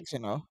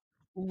 transactional.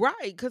 right?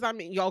 Because I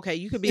mean, okay,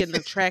 you could be an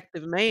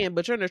attractive man,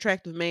 but you're an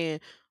attractive man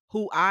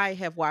who I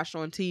have watched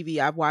on TV.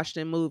 I've watched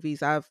in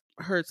movies. I've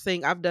heard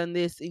sing. I've done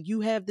this, and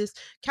you have this.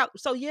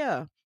 So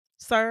yeah,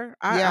 sir,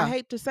 I Yeah.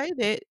 hate to say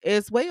that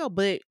as well,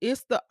 but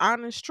it's the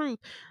honest truth.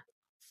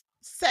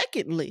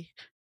 Secondly,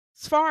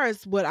 as far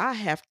as what I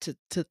have to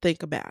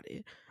think about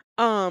it,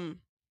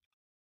 um,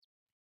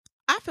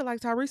 I feel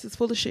like Tyrese is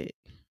full of shit,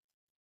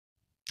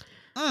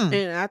 Mm.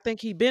 and I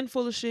think he been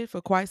full of shit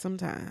for quite some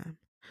time.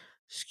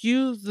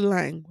 Excuse the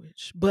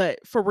language,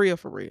 but for real,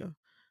 for real,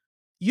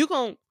 you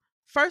gon'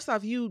 first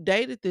off, you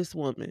dated this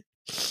woman.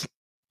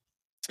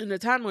 In the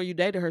time where you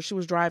dated her, she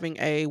was driving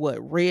a what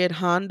red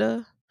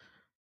Honda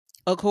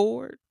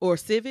Accord or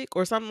Civic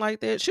or something like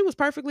that. She was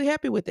perfectly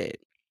happy with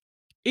it.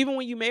 Even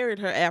when you married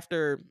her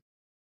after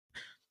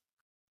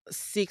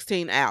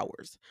 16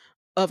 hours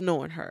of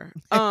knowing her.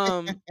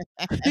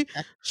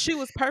 She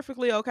was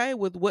perfectly okay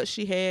with what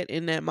she had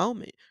in that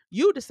moment.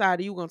 You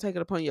decided you were gonna take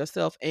it upon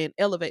yourself and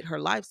elevate her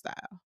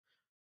lifestyle.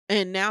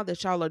 And now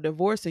that y'all are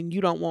divorcing,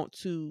 you don't want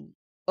to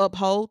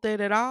uphold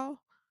that at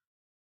all.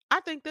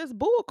 I think that's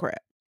bullcrap.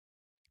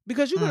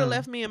 Because you could have Mm.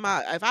 left me in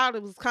my if I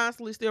was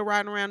constantly still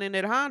riding around in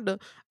that Honda,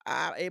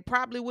 it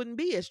probably wouldn't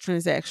be as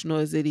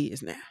transactional as it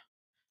is now.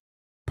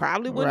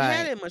 Probably wouldn't have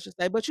Right. that much to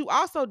say. But you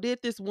also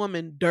did this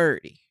woman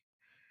dirty.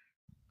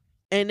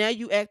 And now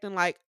you acting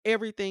like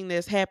everything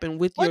that's happened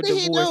with What your did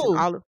he divorce and do?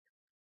 all of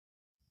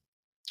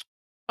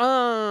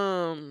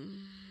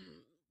um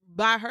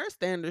by her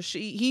standards,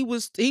 he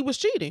was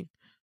cheating.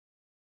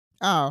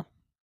 Oh.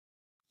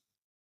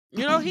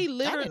 You know, he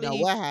I didn't know literally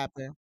what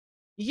happened.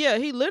 yeah,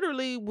 he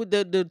literally with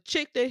the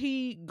chick that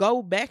he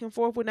go back and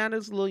forth with now,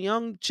 this little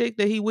young chick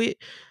that he with,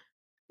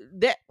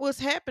 that was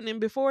happening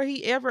before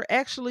he ever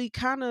actually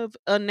kind of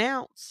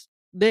announced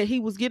that he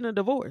was getting a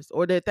divorce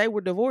or that they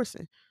were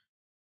divorcing.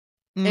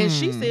 And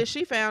she Mm. said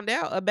she found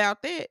out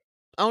about that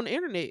on the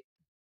internet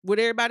with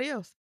everybody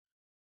else.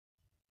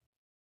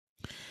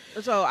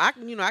 So I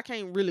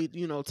can't really,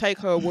 take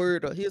her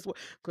word or his word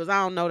because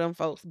I don't know them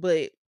folks.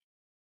 But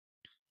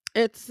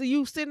it's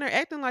you sitting there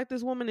acting like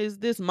this woman is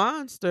this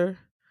monster.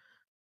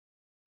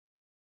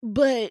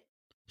 But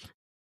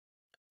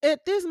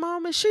at this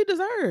moment, she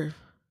deserved.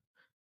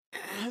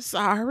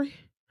 Sorry.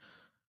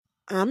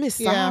 I'm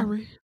Yeah.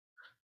 sorry.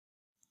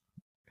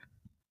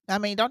 I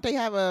mean, don't they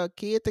have a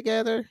kid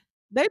together?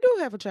 They do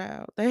have a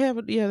child. They have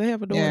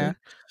a Yeah. daughter.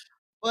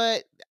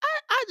 But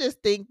I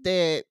just think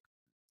that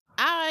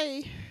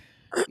I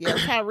yeah,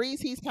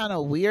 Tyrese, he's kind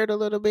of weird a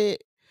little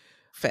bit,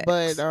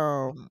 but Facts.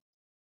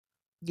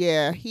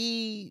 yeah,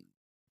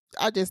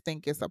 I just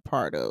think it's a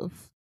part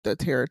of the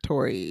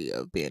territory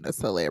of being a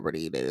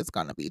celebrity that it's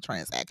going to be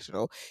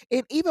transactional.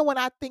 And even when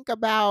I think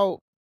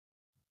about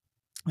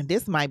and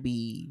this might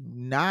be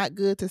not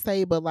good to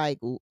say, but like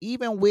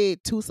even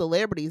with two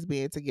celebrities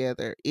being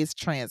together, it's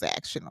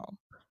transactional,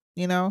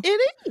 you know?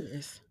 It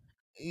is.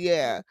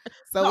 Yeah. The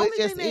So only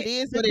thing it that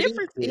is the what it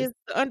difference is. is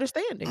the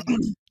understanding.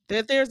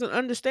 That there's an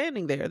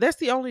understanding there. That's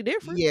the only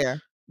difference. Yeah.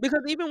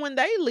 Because even when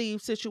they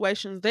leave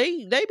situations,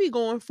 they be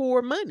going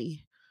for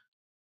money.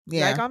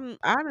 Like Yeah. I didn't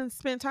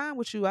spend time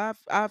with you. I've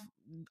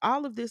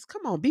all of this.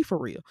 Come on, be for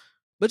real.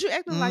 But you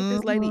acting like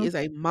this lady Mhm. is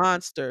a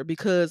monster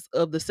because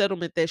of the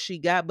settlement that she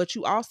got, but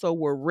you also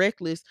were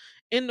reckless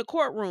in the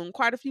courtroom.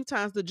 Quite a few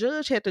times the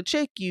judge had to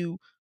check you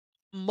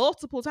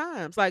multiple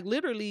times, like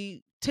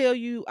literally tell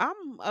you,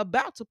 I'm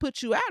about to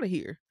put you out of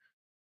here.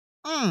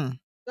 Mm.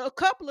 A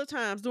couple of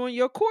times during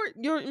your court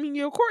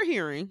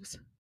hearings.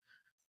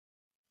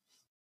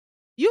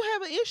 You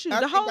have an issue. I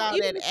The think whole all even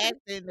that if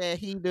acting that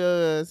he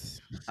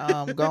does,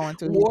 going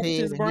through his warps head,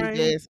 his and he brain.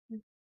 just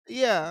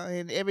yeah,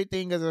 and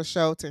everything is a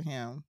show to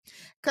him.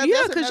 Cause Yeah,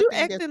 that's because another you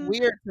thing that's acting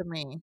weird to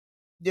me.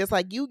 Just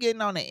like you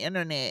getting on the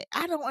internet,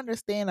 I don't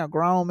understand a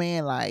grown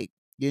man like,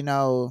 you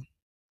know,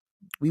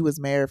 we was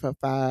married for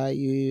 5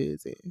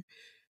 years and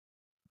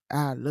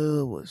our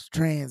love was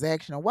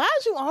transactional. Why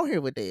is you on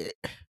here with that?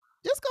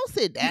 Just go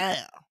sit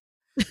down.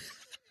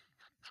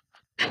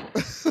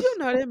 you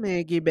know that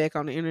man get back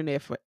on the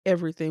internet for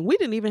everything. We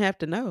didn't even have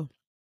to know.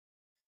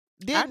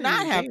 I Did didn't not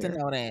even have to care.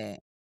 know that.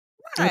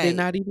 I did Right.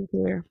 not even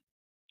care.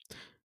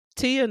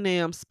 Tia and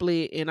them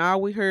split, and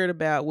all we heard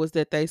about was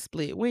that they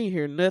split. We ain't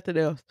hear nothing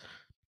else.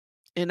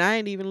 And I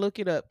ain't even look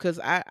it up because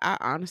I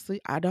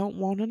honestly I don't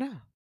want to know.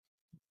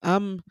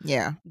 I'm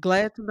Yeah.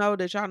 glad to know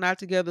that y'all not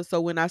together. So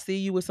when I see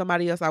you with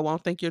somebody else, I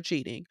won't think you're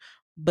cheating.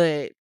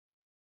 But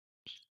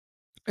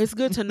it's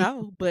good to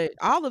know, but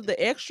all of the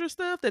extra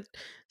stuff that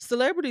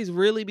celebrities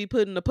really be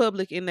putting the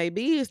public in their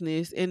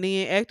business and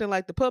then acting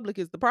like the public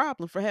is the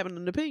problem for having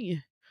an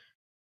opinion.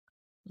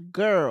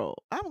 Girl,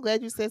 I'm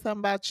glad you said something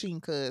about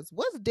cheating, cuz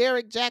what's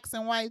Derek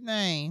Jackson White's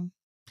name?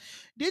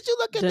 Did you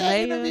look at that Danae,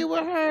 interview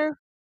with her?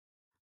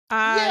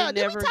 I Yeah,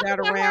 did we never talk got about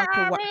around to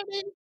her what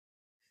already?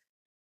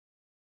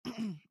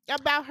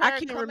 About I her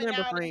can't coming remember,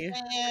 out friend.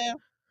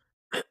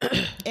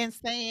 and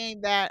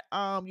saying that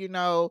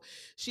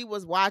she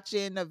was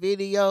watching the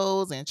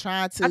videos and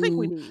trying I think we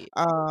to did.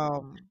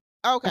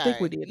 I think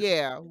we okay, did.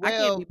 yeah. I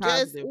can't be Well,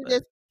 positive,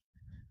 but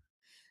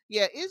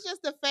it's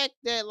just the fact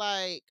that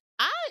like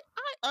I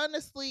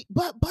honestly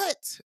but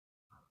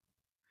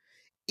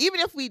even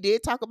if we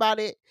did talk about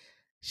it,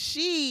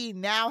 she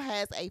now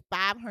has a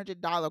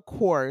 $500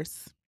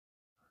 course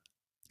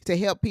to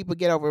help people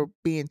get over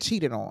being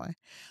cheated on.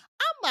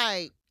 I'm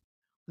like,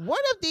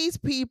 what if these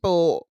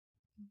people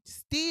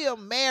still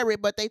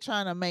married, but they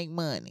trying to make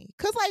money?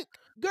 Cause like,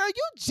 girl,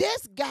 you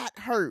just got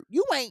hurt.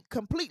 You ain't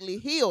completely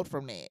healed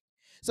from that.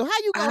 So how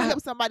you gonna I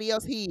help somebody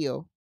else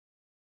heal?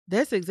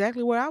 that's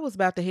exactly where I was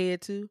about to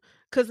head to.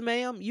 Cause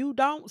ma'am, you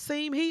don't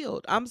seem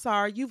healed. I'm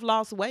sorry, you've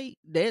lost weight.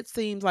 That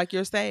seems like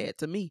you're sad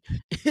to me.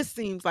 It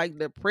seems like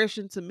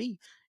depression to me.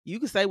 You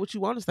can say what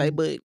you want to say, Mm,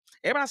 but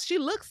everybody, she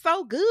looks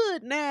so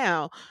good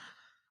now.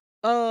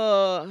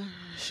 Uh,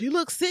 she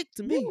looks sick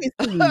to let me. me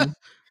see.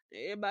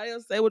 Everybody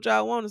else say what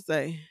y'all want to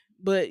say,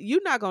 but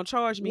you're not gonna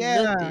charge me Yeah,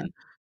 nothing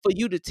for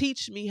you to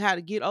teach me how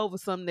to get over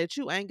something that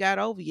you ain't got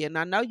over yet. And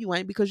I know you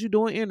ain't because you're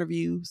doing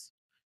interviews.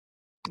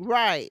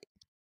 right.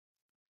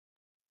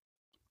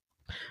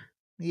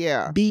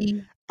 Yeah.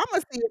 I'm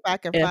gonna see if I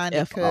can find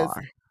it because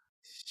BFFR.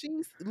 she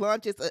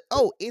launches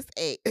it's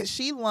a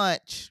she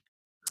launched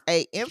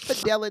a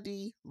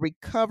infidelity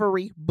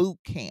recovery boot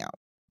camp.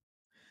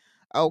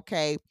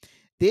 Okay.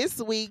 This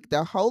week,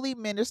 the holy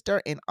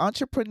minister and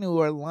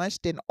entrepreneur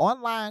launched an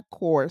online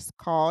course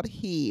called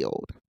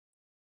Healed,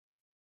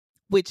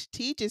 which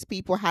teaches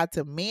people how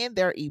to mend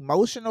their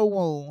emotional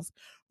wounds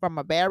from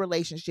a bad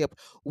relationship.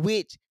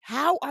 Which,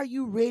 how are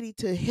you ready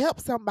to help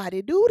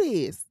somebody do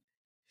this?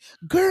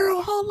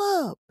 Girl,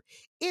 hold up.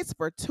 It's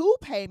for two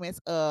payments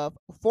of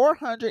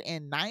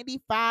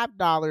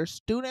 $495.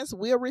 Students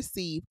will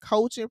receive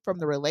coaching from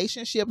the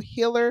relationship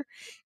healer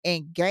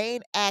and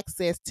gain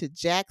access to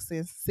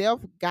Jackson's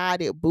self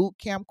guided boot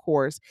camp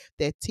course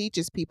that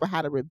teaches people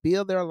how to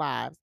rebuild their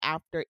lives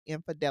after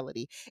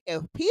infidelity.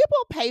 If people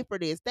pay for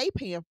this, they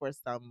paying for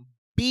some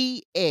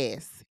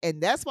BS.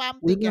 And that's why I'm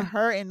We thinking know.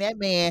 her and that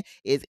man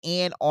is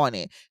in on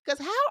it. Because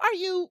how are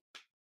you,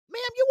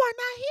 ma'am, you are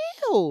not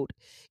healed.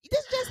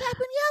 This just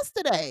happened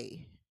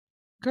yesterday.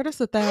 Girl, that's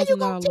a How you thousand gonna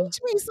dollars. teach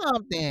me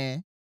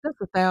something?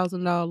 That's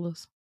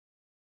 $1,000.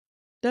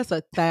 That's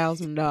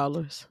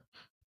 $1,000.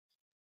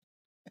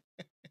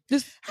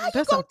 This How you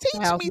that's gonna a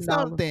teach me $1,000.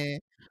 something?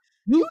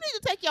 You You need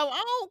to take your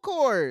own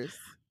course.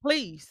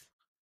 please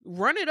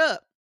run it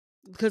up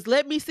because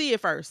let me see it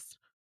first.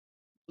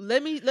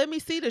 Let me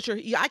see that you're.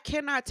 I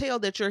cannot tell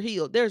that you're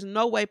healed. There's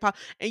no way.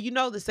 And you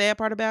know the sad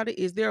part about it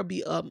is there'll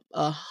be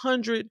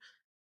 100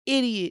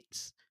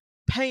 idiots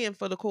paying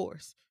for the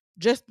course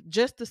just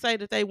to say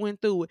that they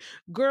went through it.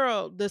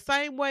 Girl, the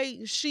same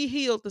way she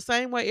healed, the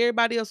same way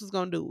everybody else is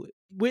gonna do it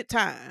with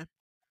time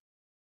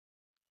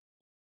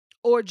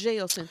or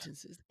jail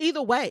sentences.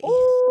 Either way.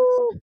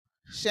 Ooh.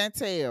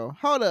 Chantel,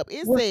 hold up.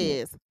 It What's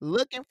next? says,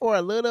 looking for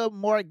a little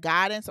more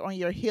guidance on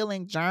your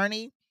healing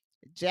journey?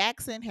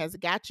 Jackson has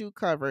got you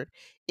covered.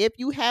 If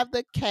you have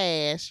the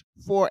cash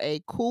for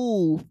a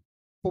cool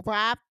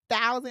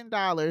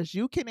 $5,000,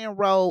 you can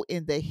enroll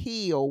in the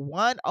Heal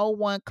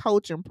 101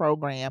 coaching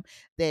program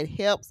that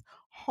helps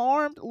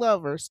harmed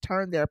lovers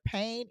turn their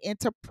pain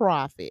into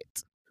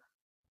profit.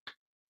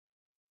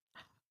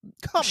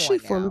 Come She on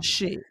full of now.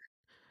 shit.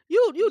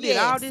 You did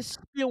all Yes. this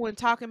spewing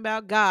talking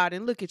about God,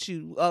 and look at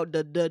you,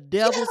 the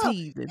devil's Yeah.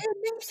 heathen.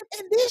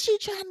 And then she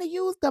trying to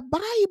use the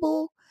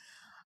Bible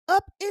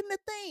up in the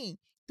thing.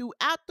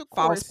 Throughout the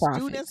False course,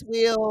 prophet.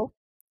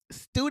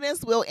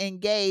 students will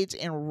engage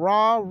in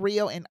raw,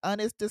 real, and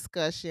honest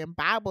discussion,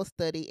 Bible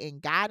study,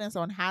 and guidance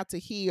on how to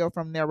heal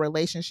from their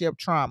relationship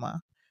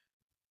trauma.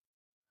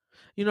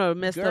 You know, the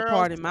messed up Girls,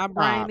 part in my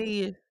brain stop.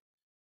 is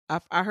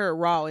I heard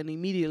raw and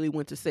immediately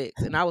went to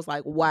sex, and I was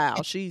like,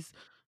 "Wow, she's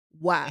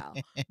wow."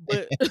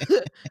 But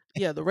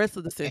yeah, the rest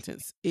of the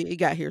sentence it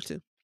got here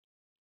too.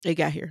 It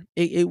got here.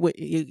 It went.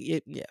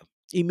 It yeah.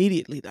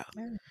 Immediately though.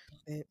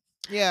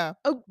 Yeah,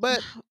 Oh,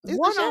 but it's a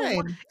one on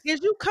one. shame. Is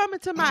you coming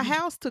to my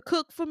house to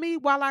cook for me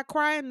while I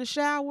cry in the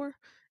shower?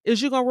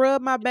 Is you gonna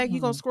rub my back? You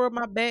gonna Mhm. scrub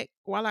my back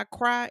while I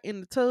cry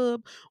in the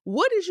tub?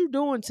 What is you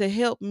doing to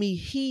help me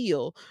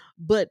heal?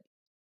 But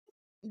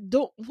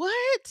don't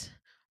what?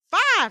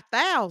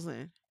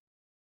 5,000.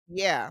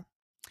 Yeah.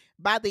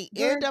 By the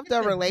Girl, end of get the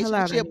the hell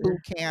out of relationship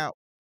boot here. camp,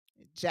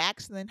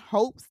 Jackson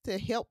hopes to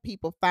help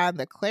people find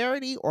the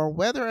clarity on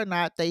whether or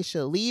not they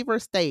should leave or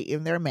stay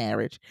in their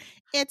marriage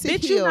and to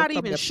Bitch, you heal not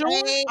from even the sure?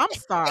 pain. I'm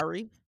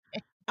sorry.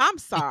 I'm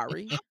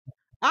sorry.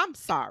 I'm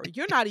sorry.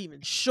 You're not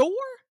even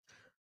sure?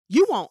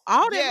 You want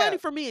all that Yeah, money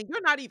from me and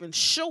you're not even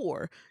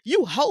sure.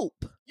 You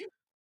hope.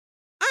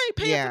 I ain't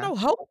paying for yeah, no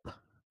hope. I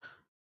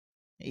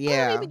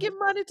don't yeah. even give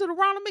money to the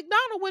Ronald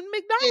McDonald when And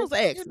McDonald's you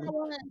asks know me.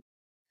 what?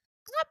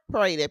 I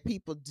pray that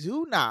people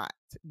do not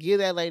give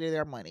that lady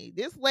their money.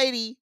 This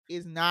lady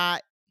is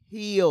not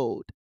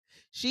healed.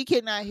 She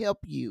cannot help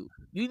you.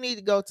 You need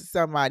to go to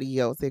somebody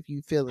else if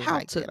you feeling How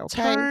like to that,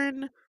 okay?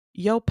 turn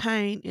your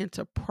pain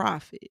into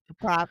profit.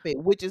 Profit,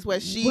 which is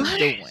what she's What?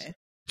 doing.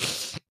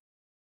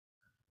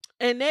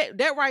 And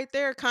that right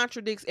there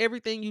contradicts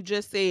everything you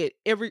just said,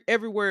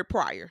 every word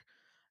prior.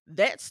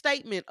 That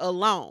statement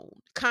alone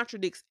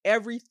contradicts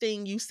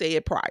everything you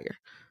said prior.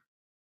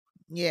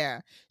 Yeah.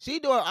 She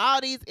doing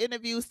all these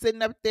interviews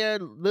sitting up there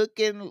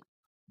looking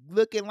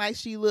like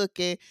she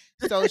looking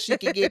so she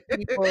could get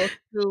people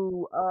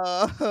to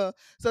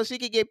so she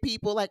could get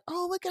people like,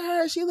 oh, look at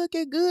her, she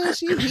looking good,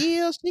 she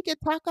healed, she can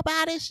talk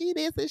about it, she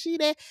this and she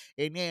that,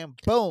 and then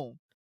boom,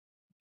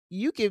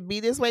 you can be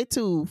this way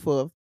too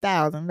for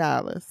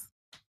 $1,000.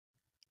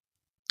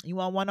 You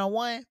want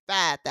 1-on-1?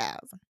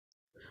 5,000.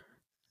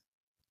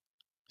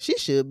 She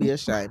should be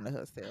ashamed of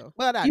herself,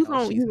 but I You know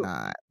gon' she's you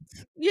not.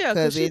 Yeah,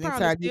 cause Cause she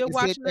probably anytime you still can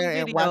sit watching them there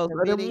and watch videos a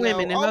of them video,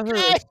 women and her okay.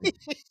 husband.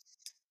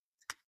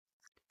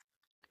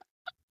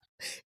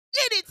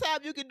 Anytime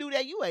you can do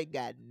that, you ain't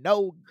got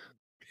no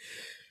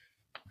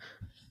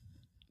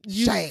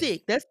You shame.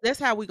 sick. That's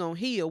how we gonna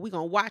heal. We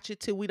gonna watch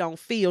it till we don't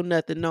feel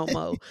nothing no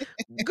more.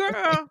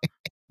 Girl,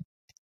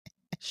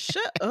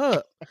 shut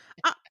up.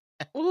 I,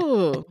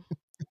 ugh.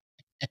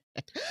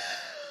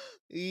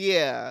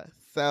 Yeah.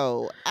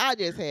 So I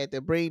just had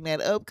to bring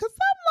that up because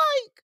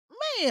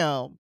I'm like,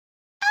 ma'am,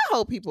 I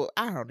hope people,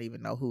 I don't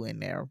even know who in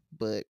there,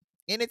 but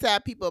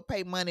anytime people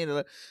pay money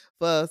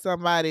for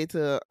somebody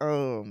to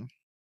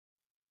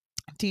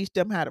teach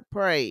them how to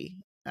pray,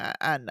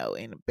 I know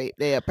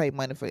they'll pay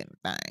money for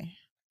anything.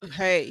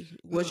 Hey,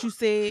 what you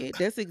said,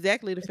 that's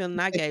exactly the feeling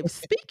I gave.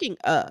 Speaking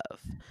of,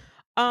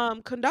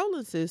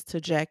 condolences to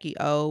Jackie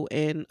O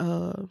and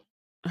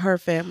her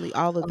family,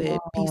 all of that,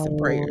 peace and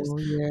prayers Oh,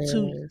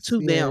 to yes,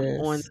 them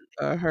on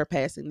yes. her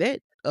passing. That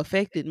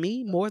affected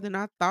me more than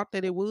I thought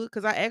that it would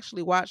because I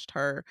actually watched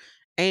her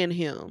and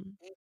him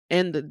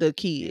and the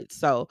kids.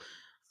 So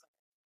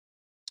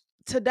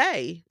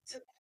today,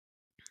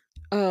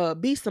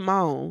 B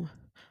Simone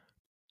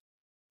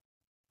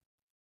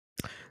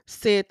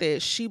said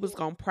that she was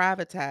gonna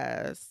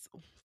privatize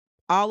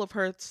all of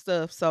her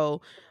stuff.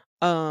 So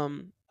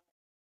um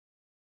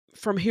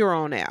from here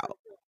on out.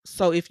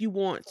 So if you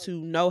want to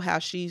know how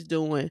she's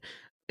doing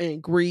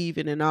and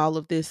grieving and all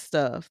of this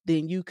stuff,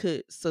 then you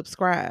could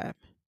subscribe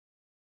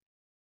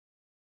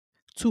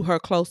to her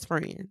close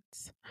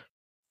friends.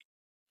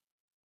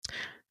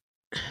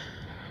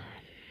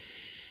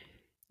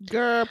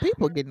 Girl,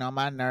 people getting on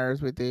my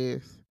nerves with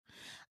this.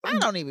 I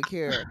don't even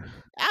care.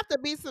 After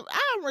be some,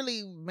 I don't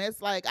really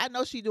mess. Like I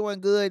know she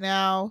doing good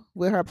now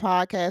with her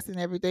podcast and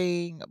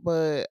everything,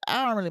 but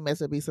I don't really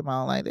mess with B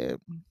Simone like that.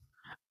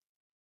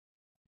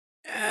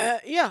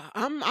 Yeah,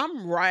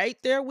 I'm right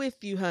there with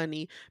you,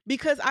 honey,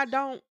 because I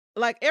don't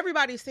like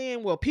everybody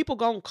saying, well, people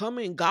gonna come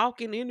and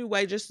gawking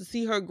anyway just to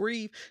see her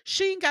grieve.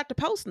 She ain't got to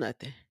post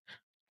nothing.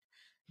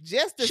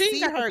 Just to She ain't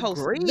see got to her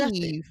post nothing.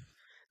 grieve.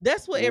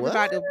 That's what What?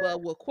 everybody,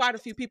 well, quite a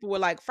few people were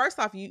like. First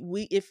off,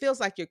 it feels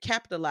like you're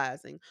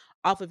capitalizing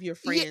off of your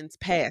Yeah, friend's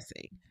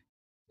passing.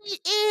 She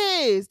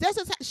is. That's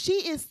just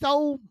she is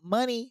so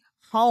money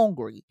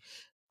hungry.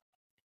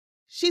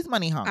 She's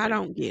money I hungry.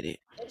 don't get it.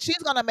 And she's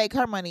gonna make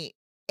her money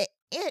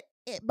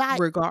by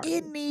Regardless.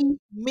 any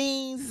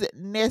means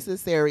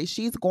necessary.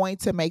 She's going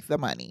to make the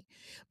money.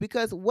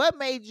 Because what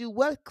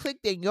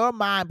clicked in your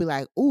mind be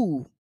like,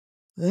 ooh,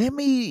 let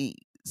me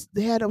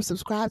have them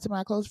subscribe to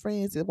my close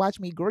friends and watch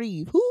me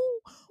grieve. Who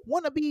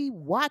wanna be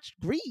watched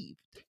grieve?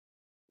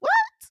 What?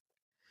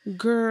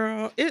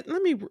 Girl,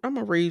 I'm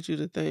gonna read you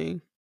the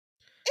thing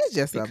It's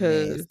just a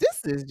mess. because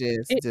This is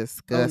just it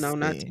oh no,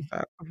 not disgusting.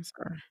 TikTok. I'm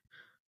sorry.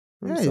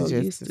 I'm That so is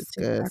just used to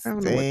TikTok. I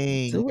don't know what to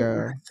disgusting, do with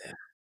girl. myself.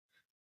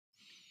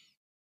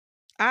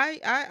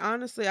 I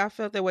honestly I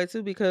felt that way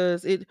too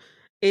because it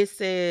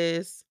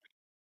says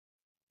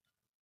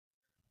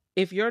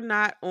if you're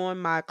not on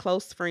my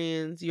close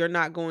friends, you're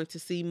not going to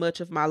see much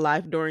of my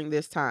life during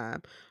this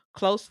time.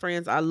 Close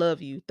friends, I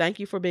love you. Thank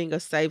you for being a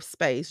safe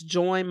space.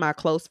 Join my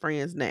close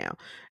friends now.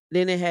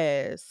 Then it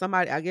has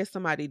somebody, I guess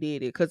somebody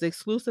did it because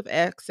exclusive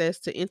access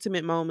to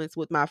intimate moments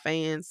with my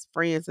fans,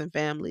 friends, and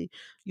family.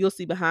 You'll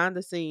see behind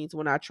the scenes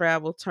when I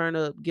travel, turn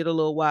up, get a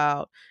little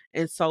wild,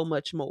 and so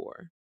much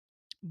more.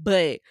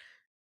 But,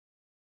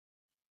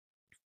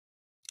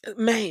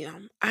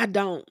 ma'am, I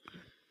don't.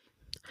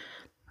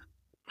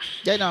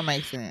 That don't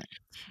make sense.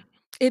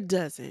 It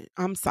doesn't.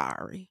 I'm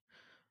sorry.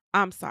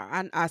 I'm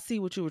sorry. I see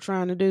what you were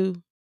trying to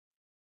do,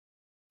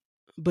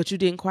 but you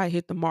didn't quite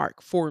hit the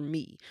mark for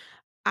me.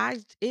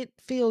 It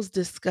feels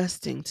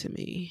disgusting to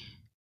me.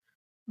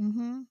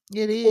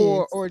 It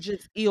is. Or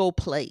just ill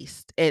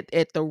placed at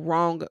the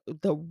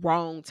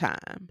wrong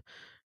time.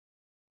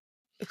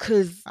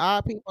 Cause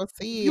All people if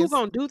see you is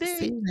gonna do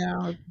that,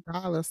 now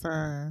dollar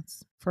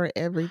signs for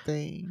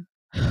everything.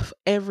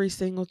 every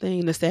single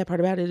thing, the sad part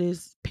about it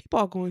is people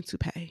are going to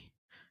pay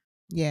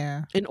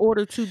Yeah. in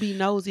order to be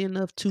nosy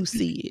enough to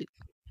see it.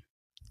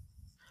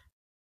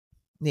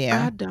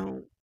 Yeah. I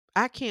don't.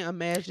 I can't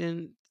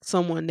imagine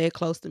someone that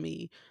close to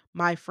me,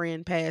 my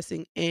friend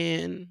passing,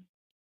 and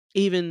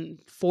even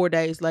 4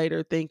 days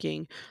later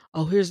thinking,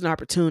 "Oh, here's an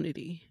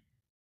opportunity."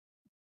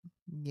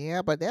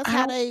 Yeah, but that's I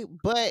how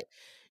don't but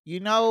you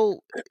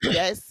know,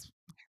 that's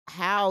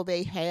how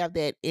they have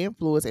that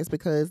influence is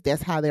because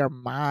that's how their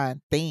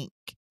mind think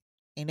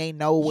and they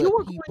know you what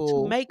were going to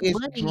people make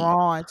is money.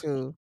 drawn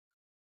to.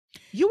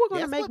 You were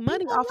gonna That's make what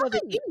money people off of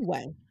it like.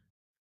 anyway.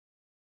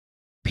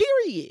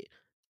 Period.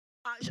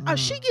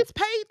 She Mm, gets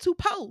paid to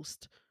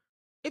post.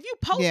 If you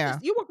post this,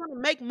 yeah. you were gonna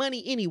make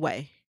money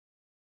anyway.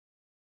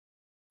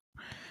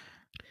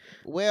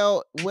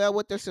 Well,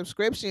 with the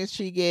subscriptions,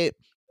 she get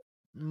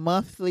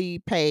monthly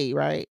pay,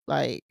 right?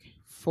 Like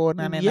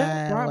Yeah,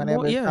 $4.99, right.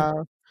 More, whatever it's yeah,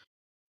 called.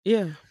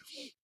 yeah.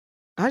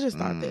 I just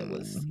thought that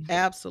was Mm,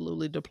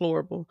 absolutely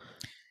deplorable.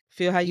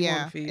 Feel how you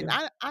want to yeah, and feel.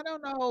 I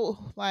don't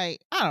know,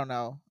 like I don't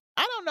know,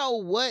 I don't know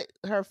what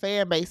her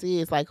fan base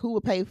is. Like, who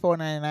would pay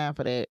 $4.99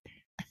 for that?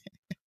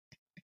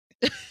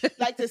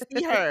 Like to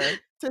see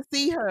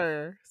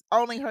her,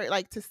 only her,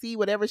 like to see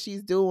whatever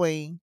she's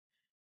doing.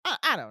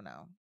 I don't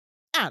know,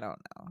 I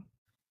don't know.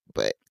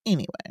 But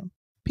anyway,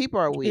 people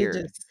are It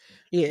weird. just,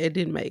 yeah, it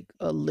didn't make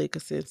a lick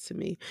of sense to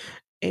me,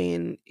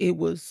 and it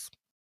was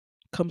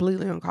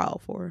completely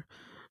uncalled for.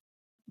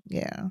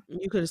 Yeah.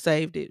 You could have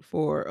saved it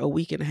for a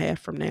week and a half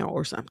from now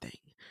or something.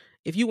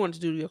 If you wanted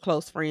to do your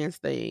close friends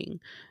thing,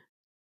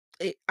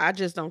 I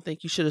just don't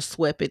think you should have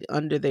swept it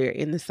under there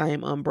in the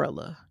same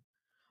umbrella.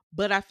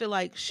 But I feel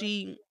like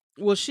she's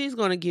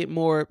going to get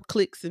more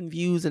clicks and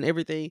views and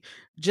everything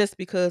just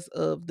because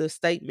of the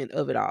statement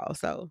of it all.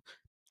 So,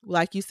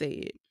 like you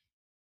said,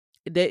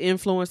 that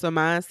influencer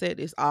mindset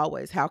is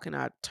always how can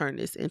I turn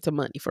this into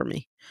money for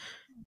me?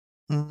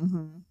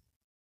 Hmm.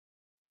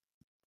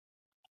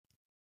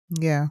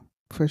 Yeah,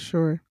 for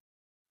sure.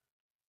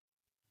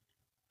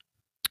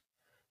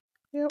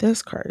 Yep.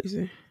 That's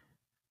crazy.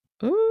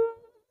 Ooh.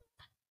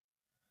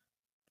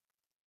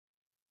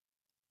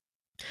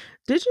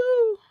 Did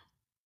you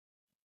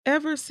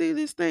ever see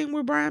this thing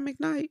with Brian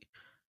McKnight?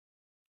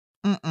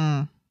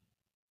 Mm-mm.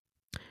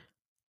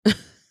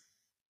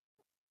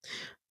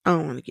 I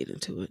don't want to get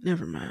into it.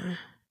 Never mind.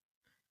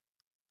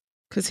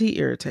 Cause he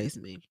irritates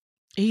me.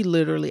 He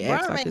literally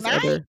acts Brian like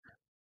McKnight.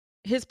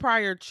 his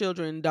prior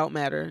children don't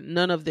matter.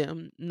 None of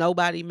them.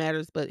 Nobody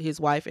matters but his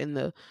wife and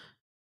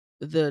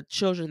the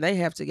children they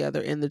have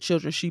together and the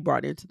children she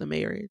brought into the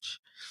marriage.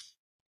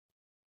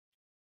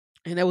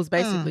 And that was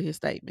Mm. basically his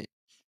statement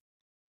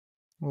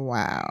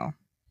Wow.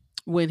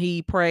 when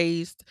he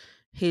praised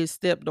his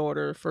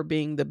stepdaughter for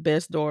being the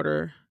best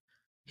daughter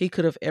he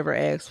could have ever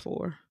asked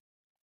for.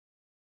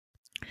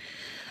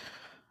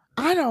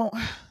 I don't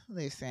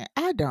listen.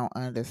 I don't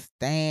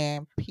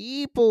understand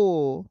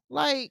people.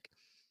 Like,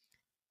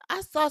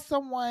 I saw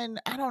someone.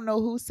 I don't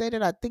know who said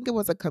it. I think it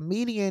was a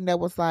comedian that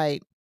was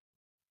like,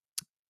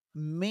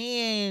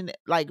 men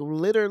like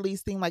literally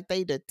seem like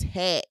they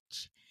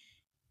detach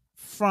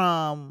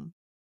from,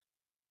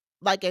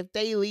 like, if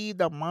they leave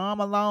the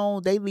mom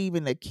alone, they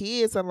leaving the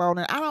kids alone,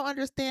 and I don't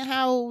understand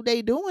how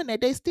they doing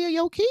that. They still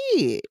your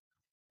kid.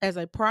 As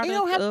a It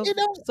don't product have. of It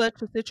don't.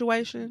 such a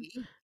situation,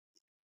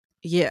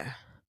 Yeah.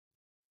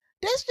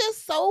 That's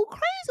just so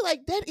crazy.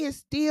 Like, that is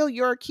still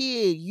your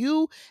kid.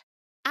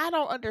 I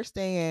don't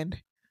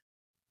understand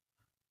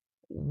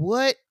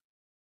what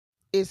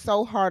is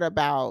so hard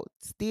about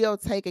still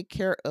taking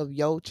care of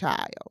your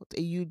child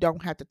and you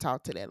don't have to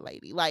talk to that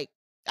lady. Like,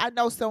 I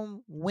know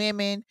some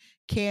women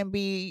can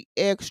be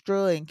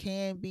extra and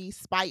can be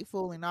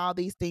spiteful and all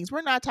these things.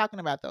 We're not talking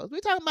about those. We're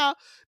talking about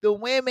the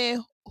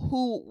women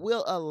who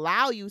will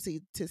allow you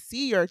to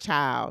see your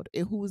child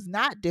and who's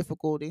not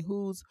difficult and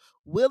who's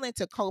willing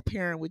to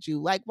co-parent with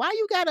you. Like, why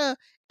you gotta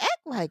act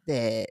like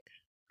that?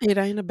 It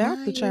ain't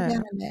about Why the you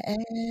child. gotta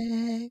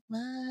act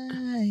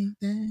like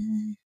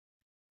that?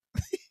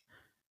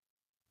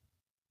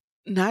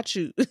 Not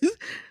you.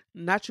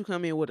 Not you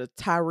come in with a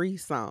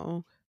Tyrese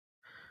song.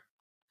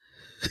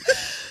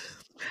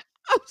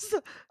 I'm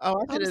so Oh,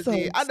 I should I'm have so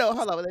seen. I know.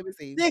 Hold on, let me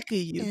see. sick of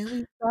you. And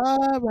we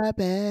fall right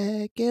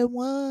back at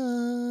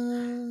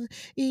one.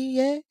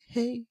 Yeah,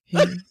 hey,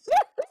 hey.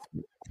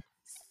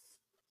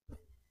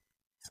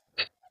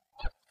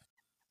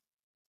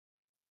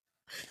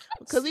 I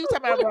Because we were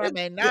talking about swear to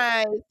Ryan God.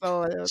 Nice,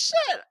 so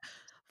Shut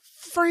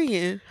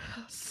friend,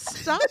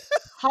 stop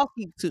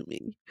talking to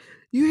me.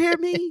 You hear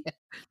me?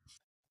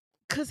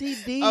 'Cause he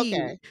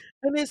okay. did,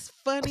 and it's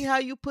funny how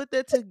you put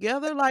that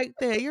together like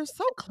that. You're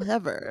so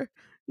clever,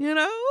 you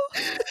know?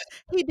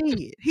 He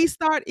did.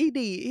 He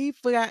did. He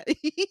forgot.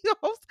 He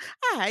goes,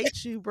 "I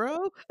hate you,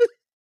 bro."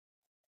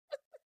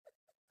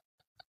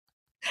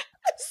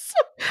 I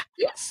swear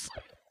I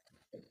swear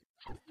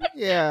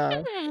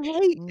Yeah. I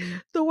hate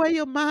Mm, the way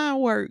your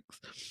mind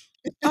works.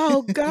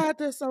 Oh god,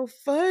 that's so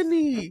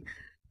funny.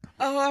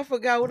 Oh, I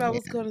forgot what I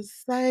was yeah. gonna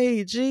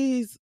say.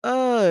 Jesus.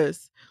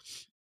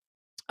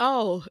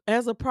 Oh,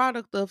 as a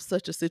product of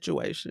such a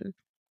situation,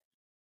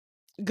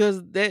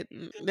 because that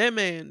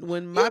man,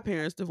 when You, my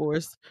parents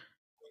divorced,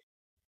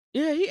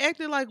 yeah, he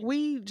acted like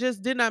we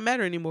just did not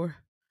matter anymore.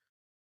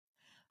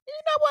 you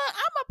know what?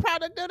 I'm a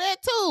product of that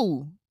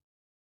too.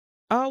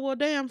 Oh well,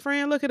 damn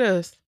friend, look at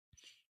us.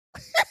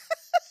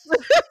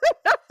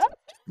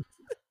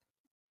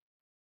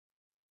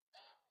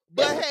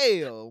 But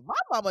hell, my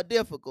mama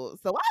difficult,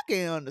 so I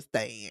can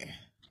understand.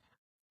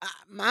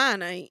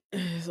 Mine ain't,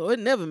 so it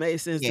never made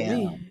sense to Yeah.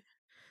 me.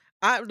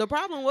 The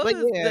problem But was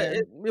that yeah.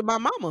 my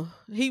mama,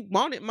 he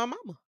wanted my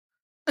mama,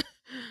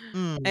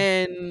 Mm,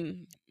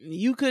 and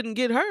you couldn't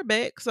get her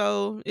back,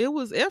 so it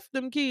was f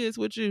them kids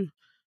with you.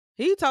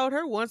 He told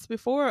her once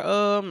before,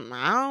 I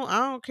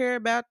don't care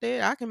about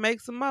that. I can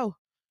make some more.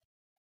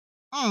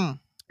 mm.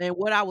 And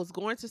what I was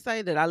going to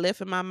say that I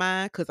left in my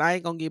mind, because I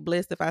ain't gonna get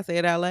blessed if I say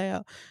it out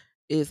loud,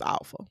 is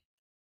awful.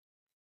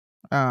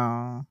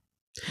 Oh,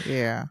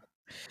 yeah.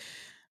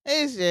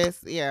 It's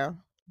just, yeah.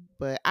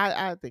 But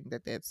I think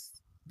that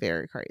that's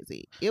very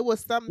crazy. It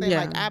was something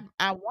like Yeah.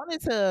 I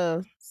wanted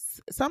to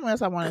something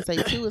else I want to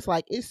say too is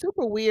like it's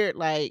super weird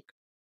like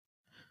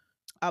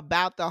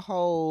about the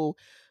whole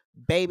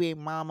baby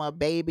mama,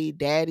 baby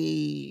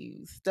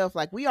daddy stuff.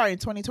 Like we are in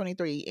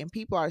 2023 and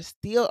people are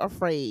still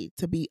afraid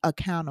to be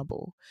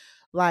accountable.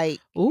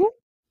 Like Ooh,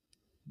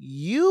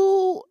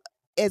 you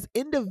as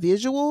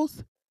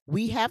individuals,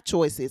 we have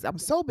choices. I'm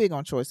so big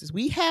on choices.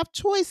 We have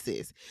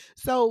choices.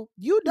 So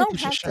you look don't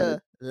at your have shirt.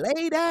 to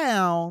lay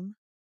down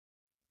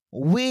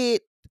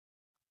with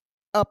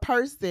a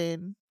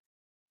person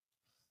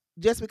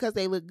just because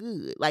they look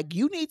good. Like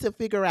you need to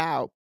figure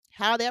out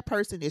how that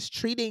person is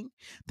treating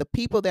the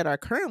people that are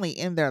currently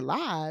in their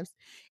lives,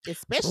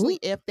 especially Ooh,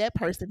 if that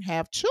person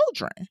have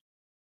children.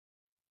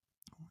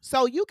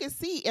 So you can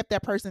see if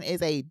that person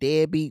is a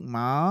deadbeat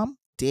mom,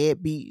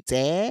 deadbeat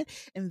dad,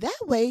 and that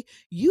way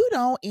you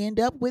don't end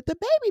up with a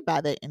baby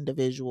by that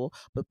individual.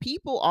 But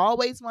people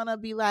always want to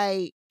be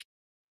like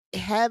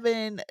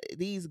having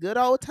these good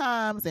old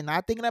times and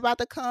not thinking about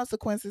the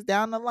consequences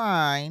down the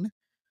line.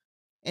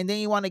 And then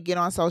you want to get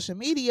on social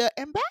media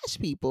and bash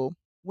people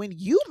when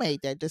you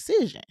made that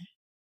decision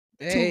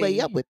to lay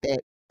up hey. with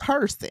that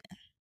person.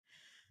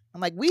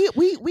 I'm like,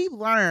 we've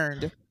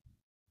learned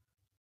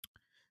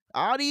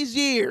all these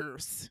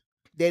years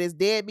that it's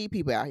deadbeat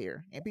people out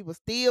here, and people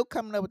still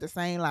coming up with the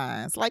same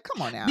lines. Like,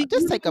 come on now,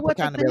 just You take know up what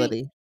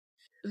accountability.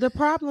 the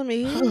problem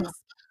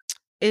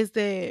is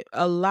that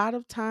a lot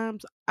of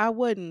times I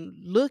wasn't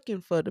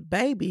looking for the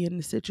baby in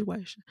the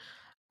situation.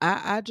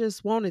 I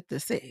just wanted the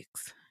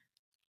sex.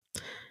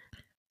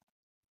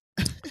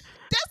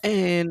 That's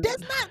And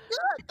not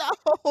good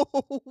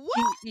though.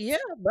 What? yeah,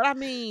 but I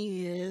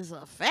mean, it's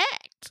a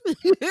fact.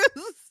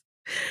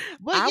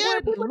 But I yeah,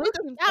 wasn't people need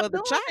to looking stop for the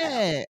doing child.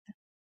 that.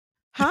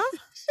 Huh?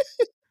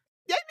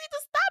 They need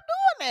to stop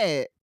doing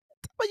that.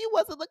 But you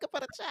wasn't looking for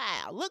the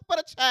child. Look for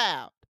the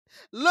child.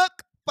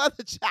 Look for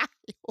the child.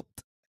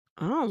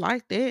 I don't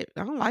like that.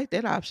 I don't like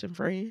that option,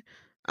 friend.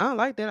 I don't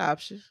like that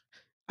option.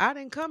 I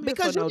didn't come here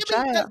for Because you no can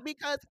be child.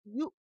 because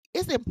you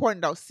it's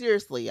important though,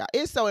 seriously.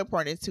 It's so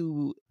important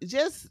to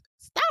just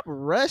stop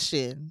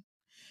rushing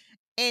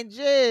and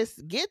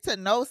just get to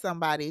know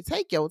somebody.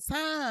 Take your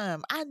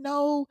time. I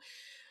know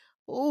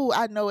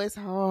it's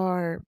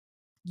hard.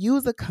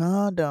 Use a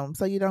condom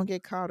so you don't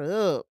get caught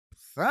up.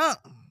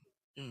 Something.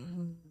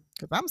 Mhm.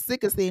 Cause I'm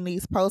sick of seeing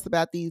these posts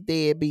about these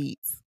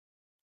deadbeats.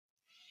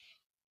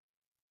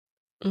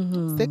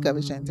 I'm sick of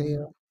it, Mm.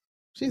 Chantel.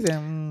 She said,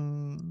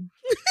 I'm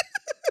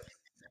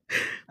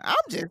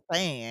just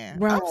saying.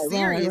 Right, I'm right,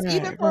 serious.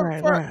 Even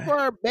right, right, right.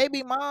 for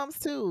baby moms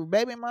too.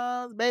 Baby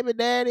moms, baby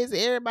daddies,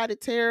 everybody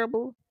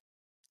terrible.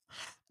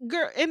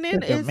 Girl, and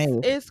then Such a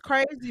mess. it's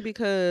crazy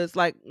because,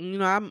 like,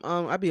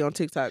 I be on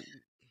TikTok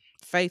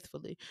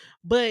faithfully,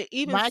 but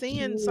even My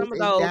seeing some kids of is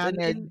those down and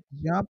there then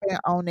jumping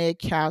on that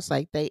couch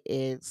like they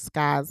in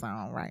Sky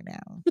Zone right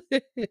now.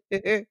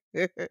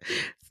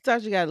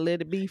 sometimes you gotta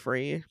let it be,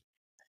 friend.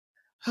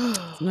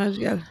 Sometimes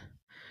you gotta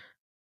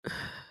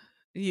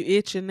you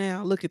itching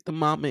now, look at the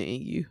mama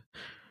in you.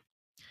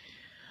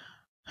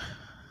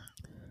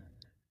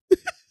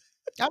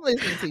 I'm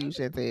listening to you,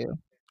 Chantel.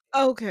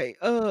 Okay,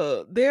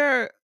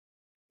 there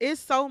is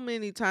so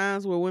many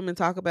times where women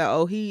talk about,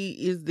 "Oh, he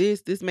is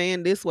this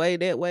man this way,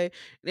 that way,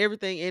 and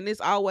everything," and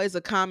it's always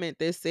a comment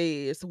that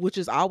says, which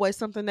is always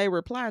something they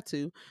reply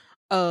to,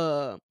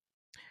 uh,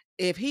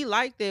 "If he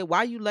like that,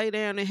 why you lay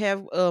down and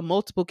have,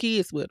 multiple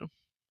kids with him?"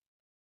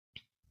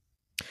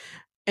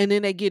 And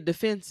then they get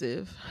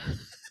defensive.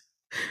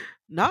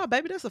 Nah,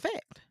 baby, that's a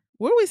fact.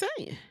 What are we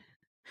saying?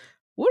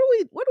 What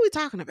are we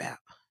talking about?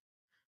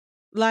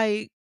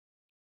 Like,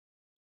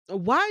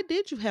 why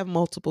did you have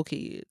multiple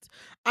kids?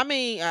 I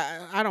mean,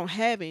 I don't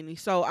have any,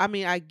 so I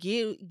mean, I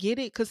get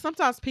it because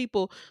sometimes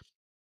people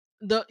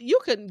you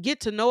can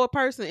get to know a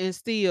person and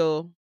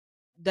still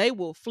they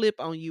will flip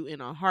on you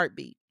in a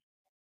heartbeat.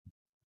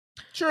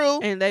 True.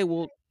 And they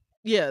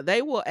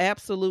will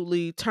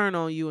absolutely turn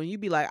on you and you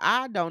be like,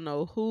 I don't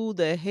know who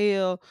the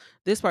hell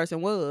this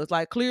person was.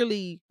 Like,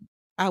 clearly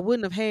I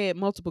wouldn't have had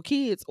multiple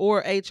kids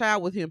or a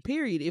child with him,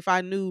 period, if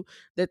I knew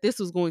that this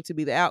was going to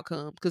be the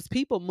outcome. Because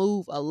people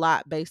move a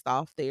lot based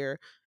off their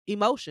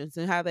emotions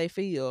and how they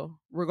feel,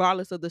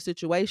 regardless of the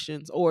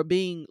situations, or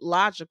being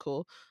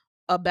logical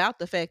about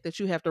the fact that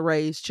you have to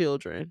raise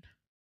children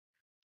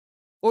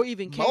or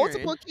even caring.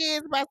 Multiple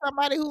kids by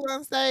somebody who's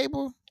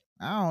unstable.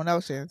 I don't know,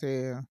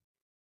 Chantel.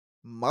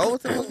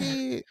 Multiple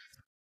kids.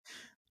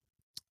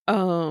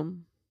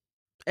 um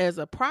as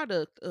a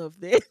product of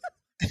that,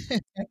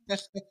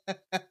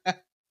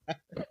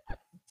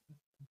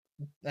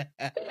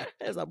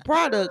 as a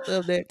product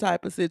of that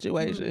type of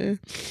Hmm. situation,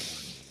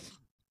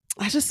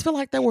 I just feel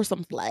like there were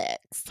some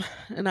flags,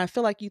 and I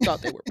feel like you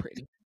thought they were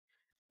pretty.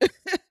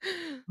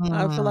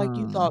 I feel like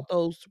you Mm. thought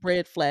those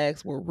red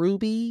flags were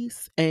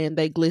rubies and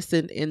they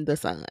glistened in the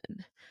sun.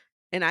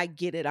 And I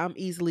get it. I'm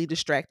easily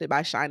distracted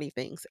by shiny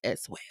things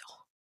as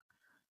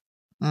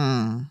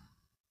Mm.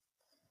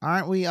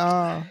 Aren't we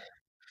all? well.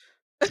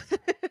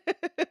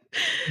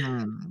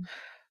 Hmm.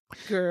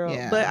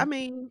 Girl, but Yeah. I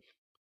mean,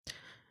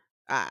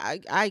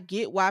 I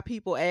get why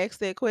people ask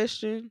that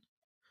question.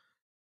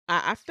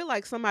 I feel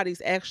like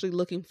somebody's actually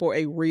looking for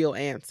a real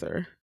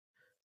answer.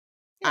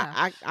 Yeah.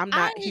 I'm I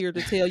not here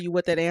to tell you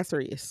what that answer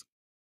is.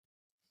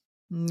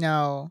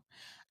 no.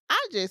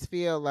 I just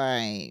feel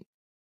like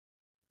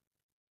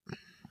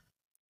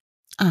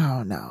I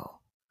don't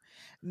know.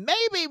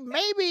 Maybe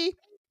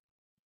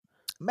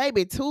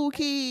maybe two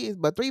kids,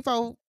 but three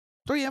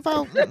and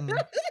four.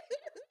 Mm-mm.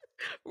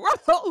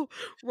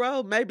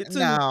 Roll, maybe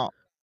two. No,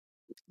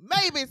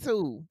 maybe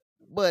two,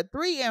 but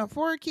three and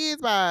four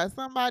kids by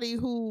somebody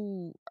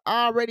who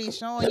already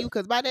showing you.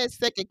 Because by that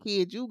second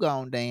kid, you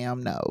gon'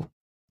 damn know,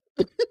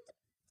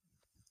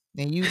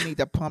 and you need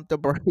to pump the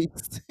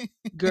brakes.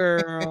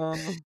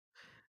 Girl.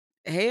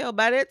 Hell,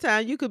 by that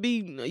time you could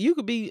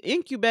be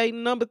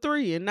incubating number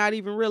 3 and not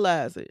even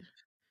realize it.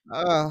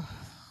 Oh,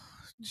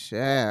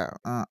 child.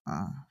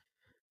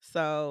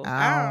 So I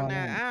I don't know.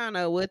 don't. I don't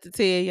know what to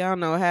tell you. I don't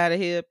know how to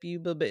help you,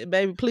 but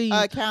baby,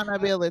 please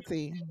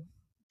Accountability.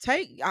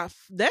 take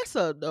off. That's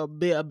a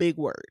big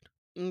word.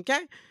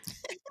 Okay.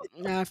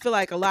 Now, I feel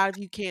like a lot of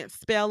you can't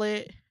spell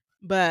it,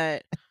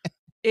 but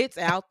it's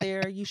out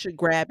there. You should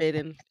grab it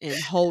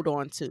and hold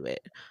on to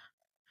it.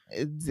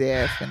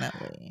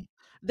 Definitely.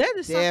 That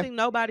is Def. something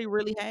nobody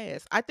really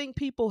has. I think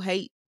people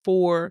hate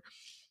for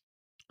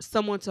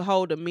someone to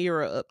hold a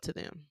mirror up to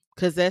them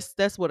because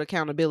that's what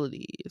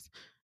accountability is.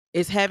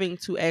 Is having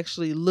to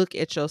actually look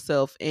at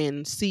yourself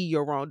and see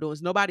your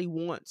wrongdoings. Nobody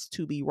wants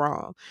to be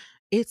wrong.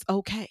 It's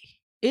okay.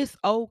 It's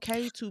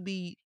okay to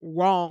be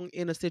wrong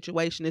in a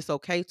situation. It's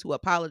okay to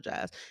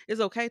apologize.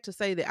 It's okay to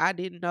say that I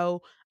didn't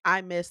know,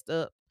 I messed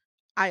up.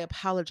 I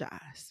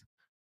apologize.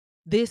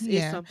 This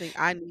is Yeah. something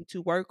I need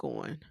to work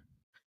on.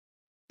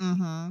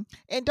 Mhm.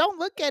 And don't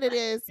look at it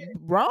as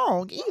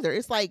wrong either.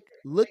 It's like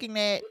looking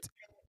at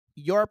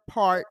your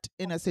part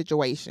in a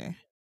situation.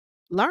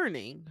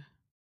 Learning.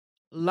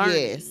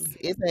 Yes, Learning.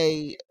 it's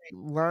a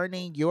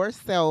learning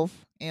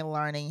yourself and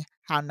learning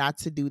how not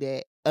to do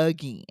that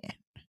again.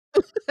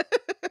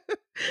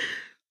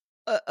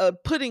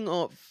 Putting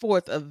on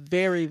forth a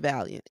very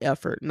valiant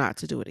effort not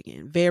to do it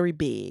again. Very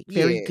big,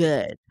 very Yes,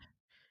 good.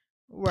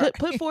 right.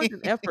 Put forth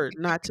an effort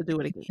not to do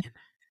it again.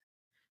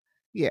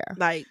 Yeah.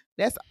 Like,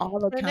 That's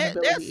all and that's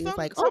accountability is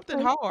like, something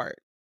okay, hard.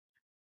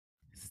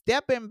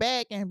 stepping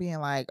back and being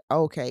like,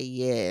 okay,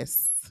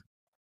 yes.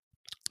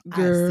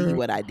 I see Girl,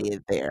 what I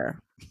did there.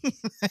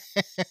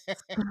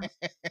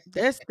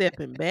 that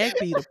stepping back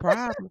be the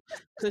problem,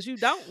 cause you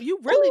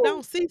really Ooh,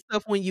 don't see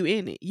stuff when you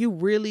in it. You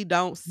really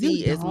don't you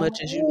see as much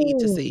as you need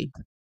to don't. see.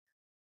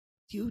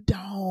 You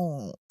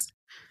don't.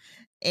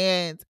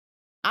 And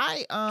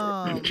I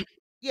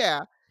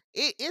yeah,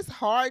 it's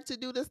hard to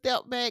do the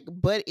step back,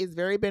 but it's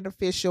very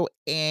beneficial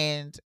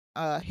and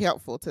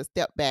helpful to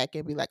step back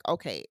and be like,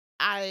 okay,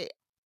 I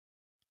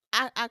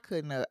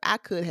couldn't have, I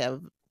could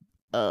have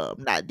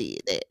not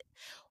did that.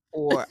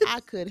 Or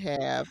I could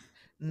have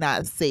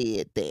not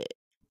said that.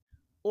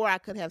 Or I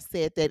could have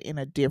said that in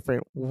a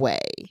different way,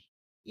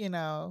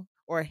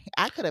 or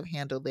I could have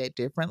handled that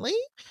differently.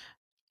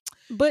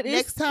 But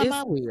Next time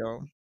I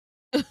will.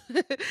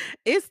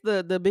 it's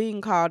the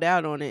being called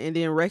out on it and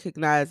then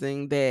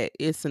recognizing that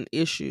it's an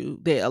issue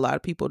that a lot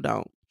of people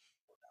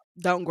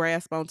don't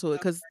grasp onto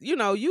it, cause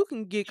you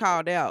can get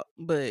called out,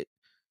 but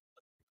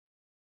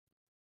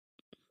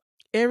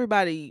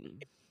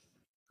everybody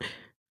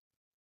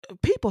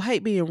people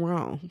hate being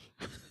wrong.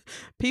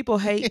 People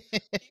hate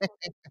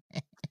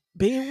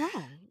being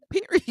wrong,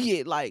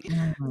 period. Like,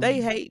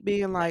 they Mm, hate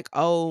being like,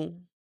 "Oh,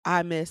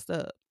 I messed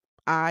up.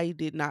 I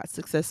did not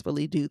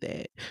successfully do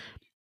that.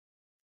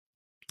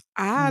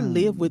 I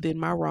live mm, within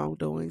my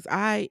wrongdoings.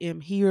 I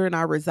am here and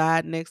I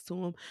reside next to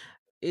him.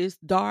 It's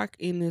dark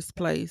in this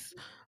place,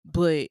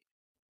 but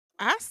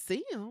I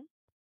see him.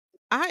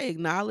 I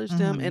acknowledge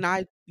them, mhm,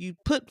 and you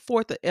put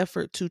forth the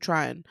effort to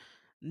try and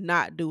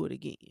not do it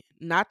again.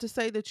 Not to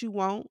say that you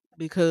won't,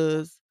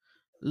 because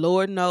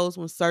Lord knows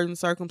when certain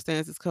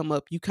circumstances come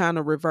up, you kind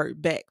of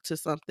revert back to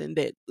something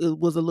that it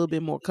was a little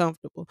bit more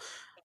comfortable.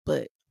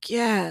 But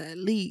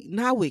golly,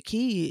 not with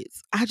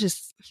kids.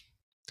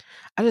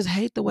 I just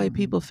hate the way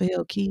people mhm,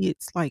 fail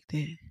kids like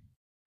that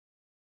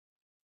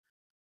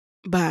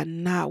by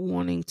not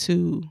wanting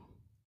to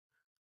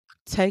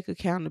take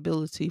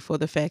accountability for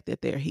the fact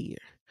that they're here.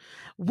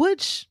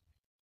 Which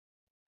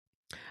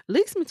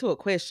leads me to a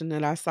question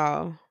that I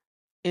saw,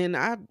 and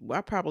I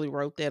probably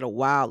wrote that a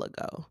while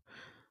ago.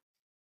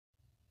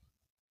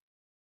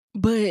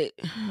 But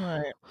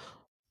right.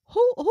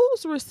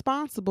 who's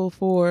responsible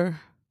for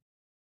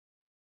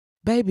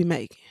baby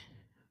making?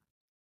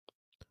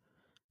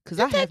 Because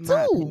I It have takes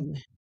my 2.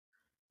 opinion.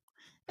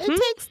 It Hmm?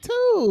 takes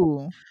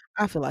 2.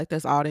 I feel like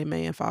that's all that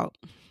man fault.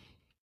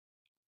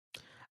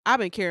 I've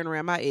been carrying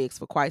around my eggs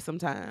for quite some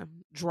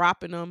time,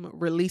 dropping them,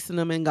 releasing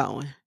them, and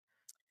going.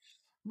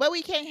 But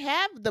we can't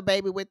have the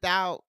baby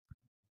without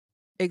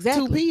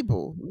 2 Exactly.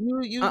 people.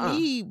 You Uh-uh.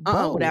 need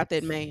Uh-uh. both. Without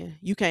that man.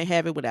 You can't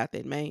have it without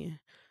that man.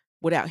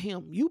 Without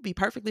him, you'd be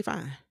perfectly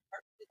fine.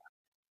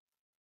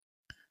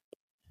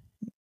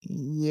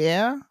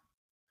 Yeah,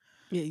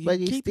 Yeah, you but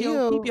you keep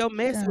still your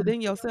mess yeah.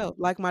 within yourself.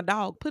 Like my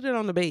dog, put it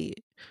on the bed.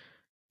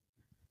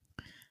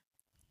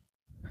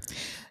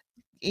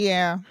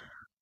 Yeah,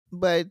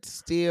 but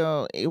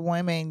still,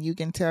 women, you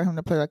can tell him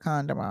to put a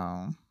condom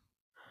on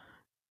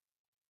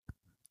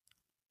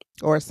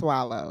or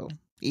swallow,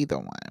 either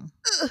one.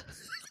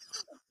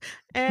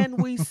 And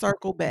we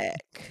circle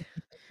back.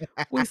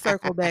 We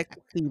circle back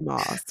to sea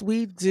moss.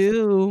 We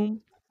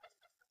do.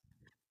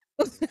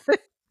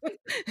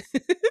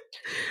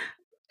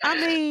 I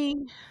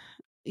mean,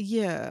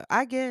 yeah,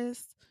 I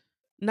guess.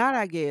 Not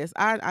I guess.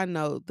 I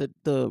know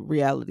the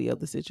reality of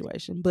the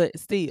situation, but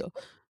still.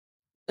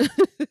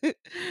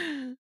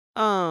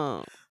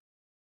 um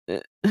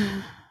eh,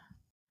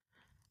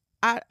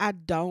 I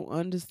don't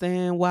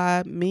understand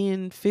why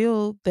men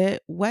feel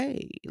that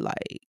way.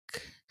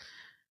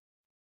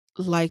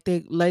 Like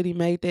that lady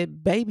made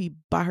that baby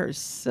by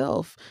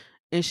herself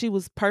and she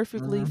was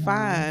perfectly Mhm.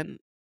 fine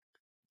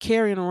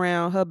carrying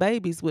around her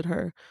babies with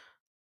her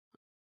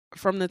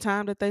from the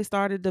time that they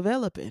started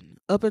developing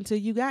up until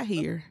you got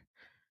here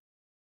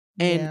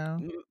and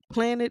Yeah.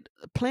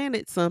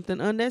 planted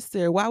something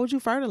unnecessary. Why would you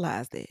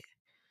fertilize that?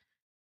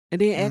 And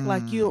then act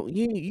like Mm.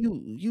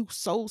 you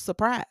so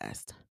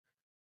surprised.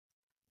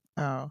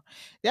 Oh,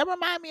 that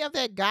remind me of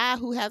that guy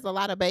who has a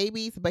lot of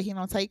babies, but he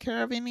don't take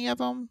care of any of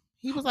them.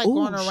 He was like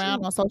going Oh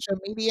around shoot. on social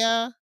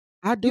media.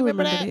 I You do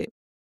remember remember that? that.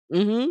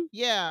 Mhm.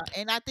 Yeah,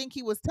 and I think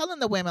he was telling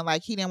the women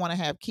like he didn't want to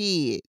have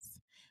kids,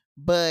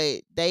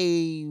 but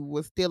they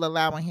was still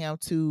allowing him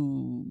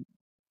to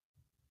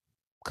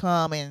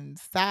come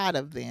inside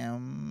of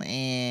them,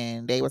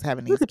 and they was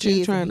having Look these at you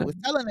kids, and trying he to was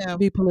telling them,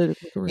 be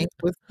politically and correct. he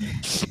was,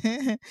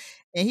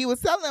 and he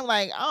was telling them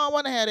like, I don't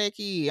want to have that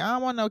kid, I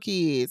don't want no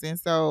kids, and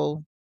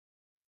so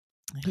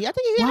I think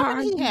Why how are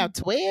many he you have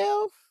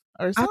 12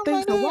 or I something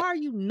think like so. Why that. are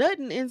you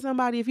nutting in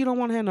somebody if you don't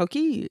wanna have no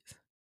kids?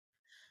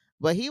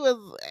 But he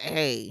was,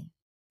 hey,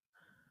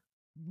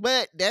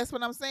 but that's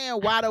what I'm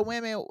saying. Why the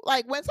women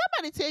like when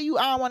somebody tell you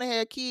I don't want to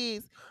have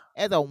kids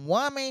as a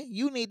woman,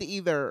 you need to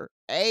either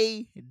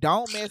A,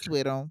 don't mess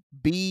with them,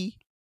 B,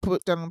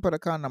 put a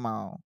condom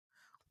on,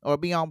 or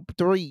be on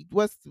 3.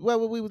 What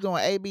we was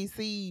doing?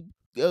 ABC,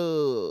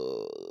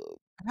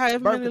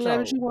 However birth many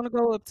letters control. you wanna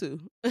go up to.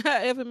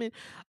 However many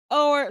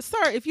or,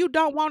 "Sir, if you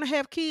don't wanna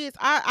have kids,"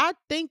 I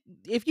think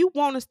if you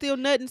wanna still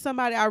nut in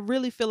somebody, I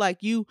really feel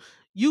like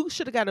You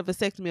should have got a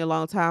vasectomy a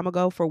long time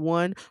ago, for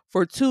one.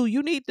 For two,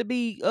 you need to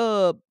be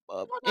No,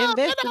 no,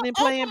 investing in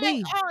no, plan okay.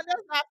 B. Oh,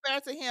 that's not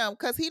fair to him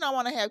because he don't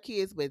wanna have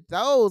kids with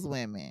those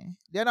women.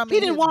 That don't He mean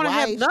didn't his want to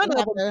have wife none should of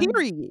have them, to.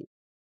 period.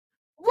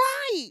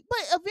 Right, but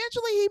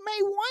eventually he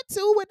may want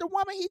to with the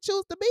woman he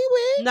choose to be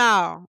with.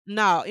 No,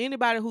 no.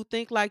 Anybody who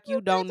think like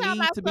you We don't talking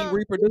need about to be some we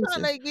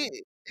reproducing. trying to get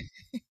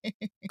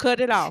Cut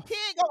it he off.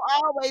 ain't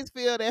gonna always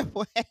feel that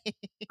way.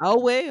 Oh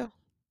well.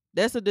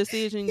 That's a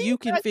decision He you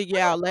can not figure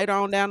out later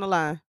on down the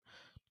line.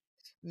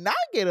 not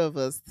get a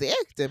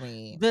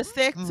vasectomy.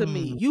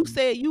 Vasectomy. Mm-mm. You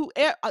said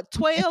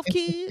 12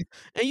 kids,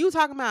 and you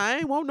talking about I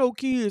ain't want no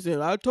kids,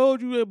 and I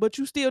told you that, but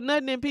you still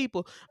nutting in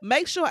people.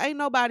 Make sure ain't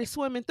nobody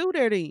swimming through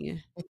there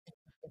then.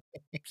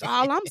 That's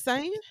all I'm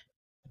saying.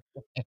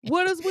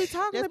 What is we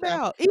talking That's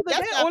not about? Either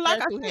that's that not or like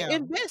fair I to said,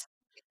 him. invest.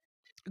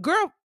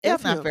 Girl, That's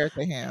F not him. fair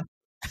to him.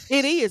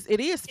 It is. It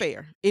is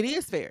fair. It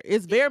is fair.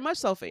 It's very much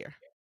so fair.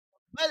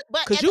 But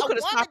Cause as you a could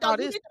have woman stopped though, all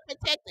you this. need to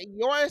protect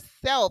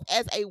yourself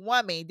as a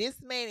woman.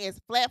 This man is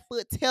flat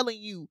foot telling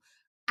you,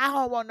 I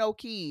don't want no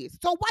kids.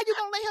 So why you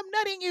gonna let him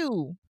nut in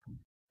you?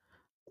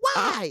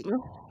 Uh, Why?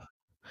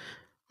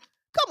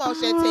 Come on, um,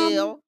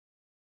 Chantel.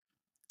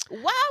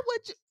 Why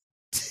would you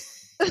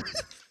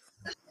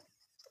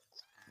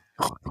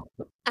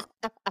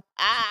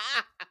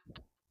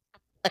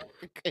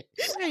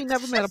I ain't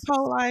never met a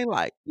pole I ain't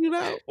like, you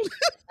know?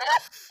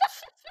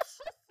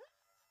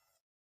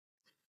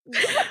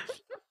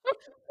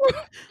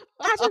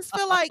 I just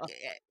feel like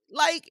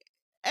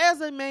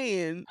as a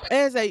man,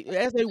 as a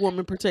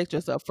woman, protect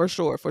yourself for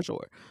sure, for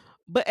sure.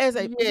 But as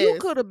a Yes. you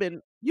could have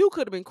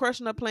been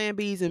crushing up Plan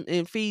Bs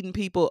and feeding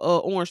people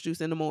orange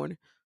juice in the morning,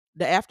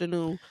 the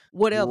afternoon,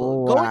 whatever.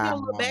 Go in your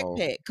little Wow.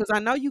 backpack because I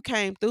know you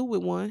came through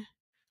with one.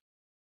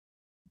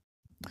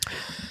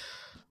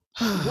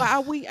 Why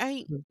we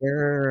ain't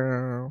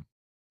Girl,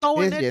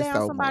 throwing it's that just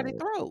down so somebody's much.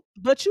 throat?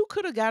 But you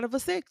could have got a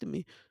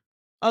vasectomy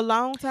a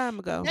long time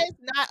ago. That's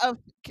not a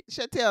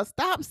Chantel,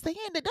 stop saying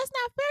that. That's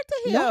not fair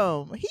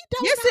No, to him.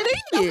 yes, it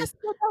He don't have is. to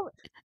go.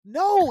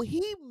 No,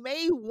 he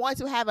may want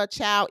to have a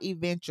child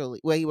eventually.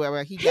 Well,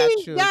 he got He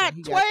children. got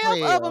He got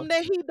 12 of 12. them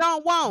that he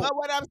don't want. But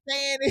what I'm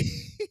saying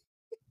is,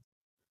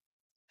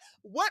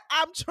 what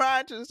I'm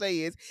trying to say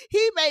is,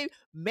 he may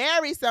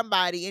marry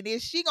somebody, and then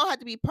she gonna have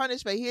to be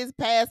punished for his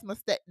past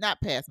mistake,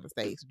 not past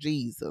mistakes.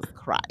 Jesus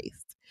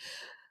Christ,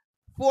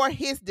 for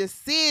his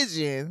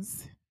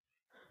decisions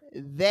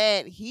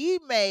that he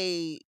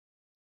made,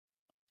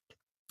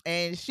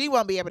 and she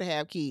won't be able to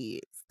have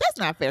kids. That's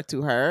not fair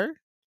to her.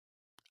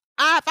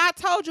 If I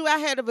told you I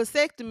had a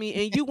vasectomy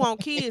and you want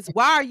kids,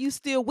 why are you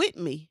still with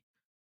me?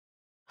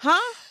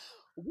 Huh?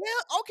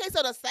 Well, okay,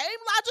 so the same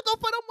logical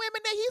for them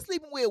women that he's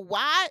sleeping with.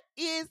 Why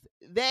is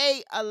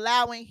they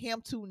allowing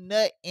him to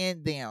nut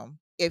in them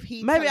if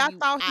he Maybe telling I you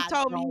thought he I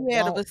told me don't he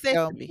had a want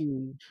them vasectomy.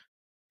 to?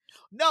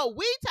 No,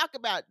 we talk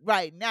about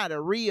right now the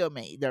real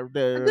me,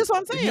 And that's what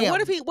I'm the saying.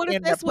 What if him what if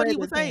in the that's what he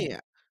was present saying?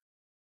 tense.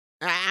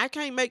 I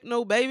can't make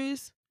no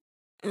babies.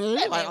 And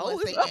he's That like, man oh, wasn't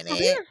it's up saying from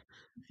that. here.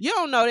 You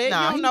don't know that. You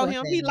No, don't he know wasn't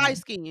him. He saying light that.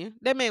 skinned.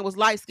 That man was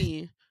light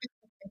skinned.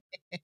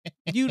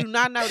 You do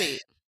not know that.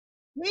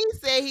 He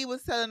said he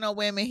was telling no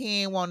women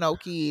he ain't want no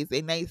kids,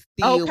 and they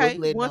still was Okay,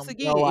 letting once them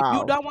again, go if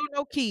you off. don't want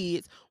no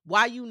kids,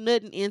 why you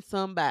nutting in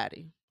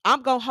somebody?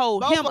 I'm gonna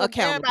hold Both him of them,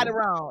 everybody accountable.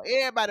 wrong.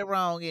 Everybody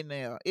wrong in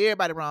there.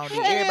 Everybody wrong.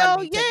 Then everybody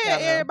Hell need to take yeah,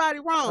 everybody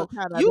wrong.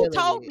 You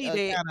told accountability. me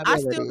that. I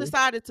still Accountability.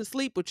 decided to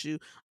sleep with you.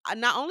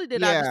 Not only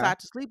did I Yeah, decide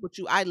to sleep with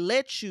you, I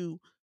let you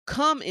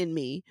come in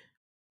me.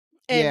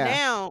 And yeah.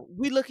 now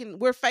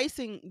we're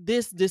facing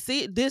this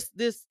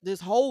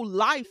whole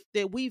life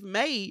that we've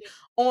made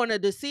on a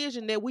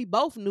decision that we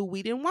both knew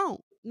we didn't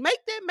want. Make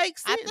that make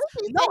I sense? think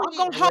he No, said I'm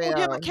gonna hold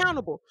him well,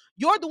 accountable.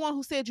 You're the one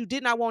who said you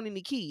did not want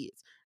any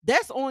kids.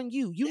 That's on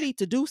you. You need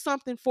to do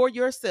something for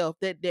yourself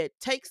that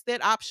takes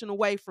that option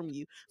away from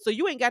you. So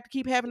you ain't got to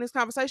keep having this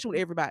conversation with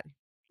everybody.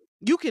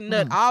 You can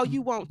nut mm, all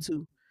you mm. want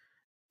to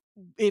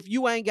if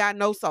you ain't got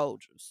no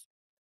soldiers.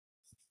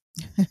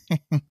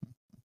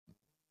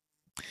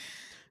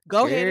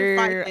 Go ahead and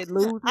fight Girl, that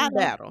I losing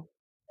don't, battle.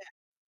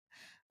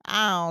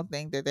 I don't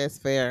think that that's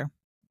fair.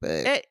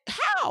 But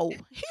How?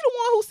 He the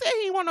one who said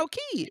he ain't want no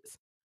kids.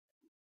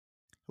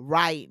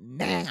 right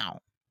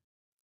now,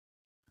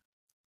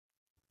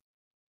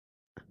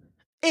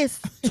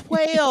 It's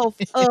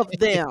 12 of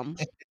them.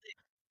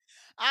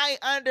 I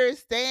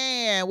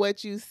understand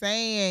what you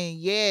saying.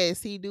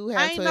 Yes, he do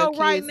have I ain't 12 know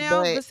right kids,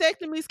 now but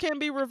vasectomies can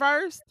be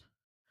reversed.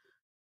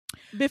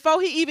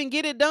 Before he even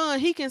get it done,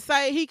 he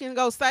can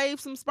go save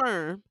some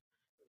sperm,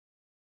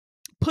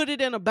 put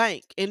it in a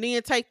bank, and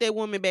then take that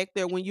woman back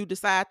there when you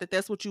decide that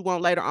that's what you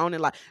want later on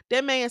in life.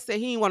 That man said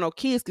he ain't want no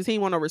kids because he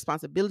ain't want no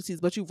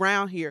responsibilities, but you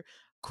round here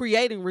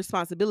creating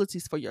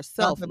responsibilities for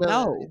yourself.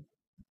 responsibility. No.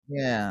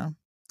 Yeah.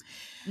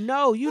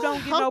 No, you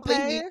don't get no Hopefully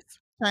he pass.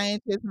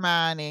 change his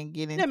mind and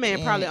get in That man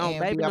probably on and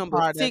baby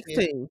number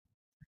 16.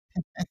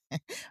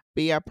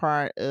 be a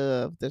part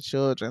of the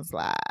children's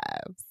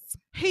lives.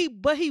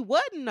 But he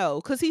wasn't, though,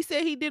 because he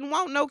said he didn't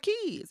want no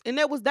kids, and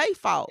that was their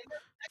fault.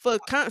 for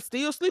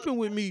still sleeping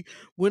with me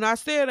when I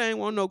said I ain't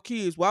want no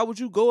kids. Why would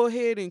you go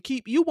ahead and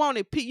keep you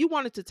wanted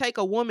to take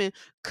a woman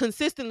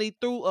consistently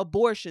through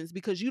abortions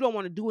because you don't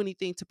want to do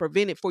anything to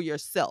prevent it for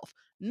yourself.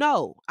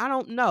 No, I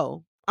don't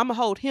know. I'ma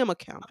hold him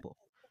accountable.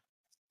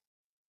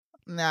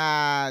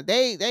 Nah,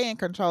 they in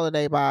control of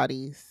their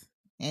bodies,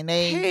 and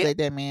they Hey, let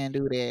that man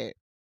do that.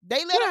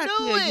 They let what him I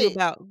do tell you it.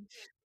 about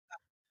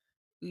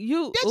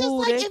you? That's just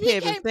Ooh, like that if he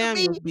Kevin came to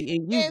me, Samuels be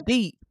in you if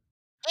deep.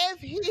 if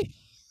he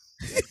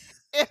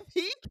if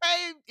he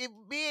came, if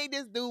me and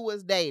this dude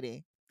was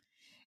dating,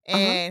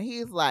 Uh-huh. and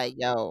he's like,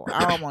 "Yo,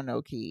 I don't want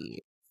no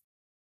kid."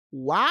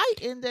 Why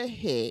in the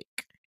heck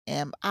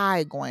am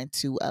I going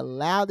to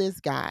allow this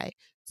guy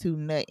to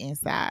nut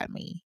inside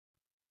me?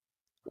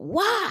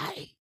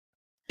 Why?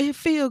 It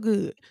feel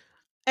good.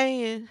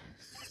 And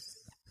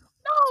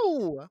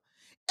No.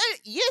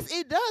 Yes,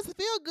 it does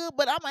feel good,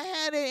 but I'ma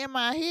have it in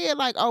my head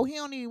like, oh, he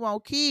don't even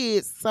want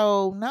kids,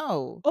 so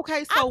no.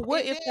 okay, I so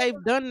what and if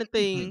they've done the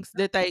then things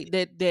that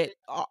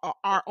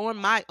are on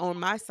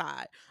my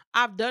side?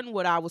 I've done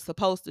what I was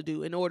supposed to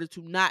do in order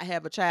to not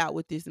have a child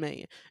with this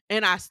man,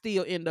 and I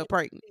still end up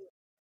pregnant.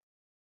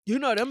 You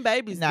know, them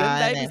nah,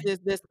 babies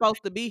that's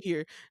supposed to be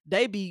here,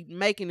 they be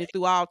making it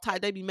through all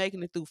type. They be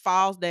making it through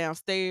falls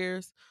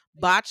downstairs,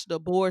 botched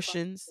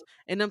abortions,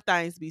 and them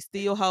things be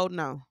still holding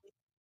on.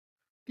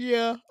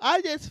 yeah,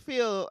 I just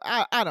feel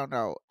I don't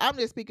know. I'm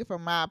just speaking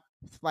from my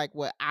like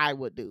what I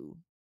would do.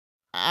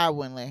 I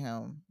wouldn't let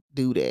him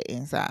do that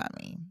inside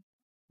me.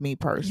 Me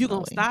You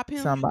gonna personally. stop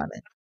him?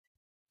 Somebody.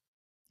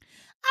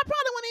 I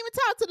probably wouldn't even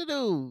talk to the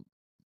dude.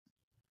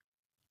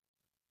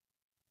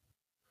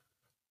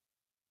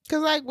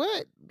 Cause like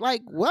what?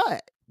 Like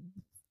what?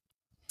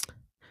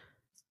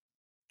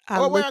 I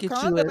Or wear a look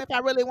at you condom as if I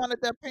really wanted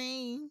the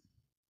pain.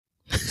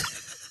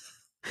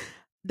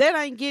 that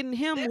ain't getting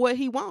him what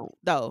he want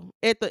though.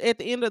 At the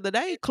end of the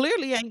day,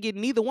 clearly ain't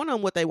getting neither one of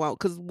them what they want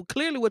because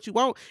clearly what you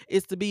want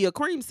is to be a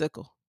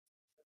creamsicle.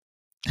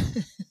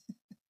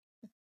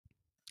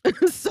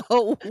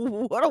 So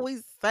what are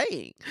we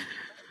saying?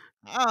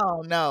 I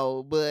don't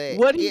know, but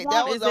What he it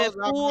that want was is that those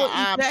are full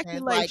my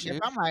options. Like if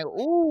ejaculation. I'm like,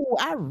 ooh,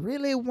 I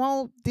really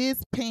want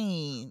this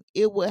pain,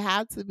 it would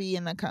have to be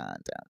in a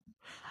condom.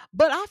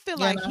 But I feel You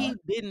like know? he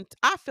didn't.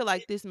 I feel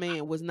like this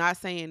man was not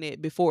saying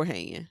that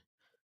beforehand.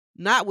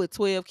 Not with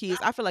 12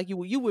 kids. I feel like you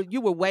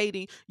were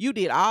waiting. You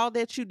did all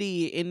that you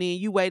did, and then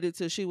you waited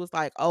till she was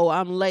like, "Oh,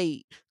 I'm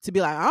late," to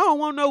be like, "I don't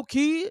want no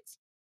kids."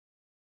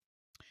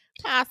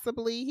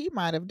 Possibly he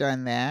might have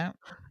done that.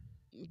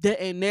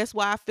 And that's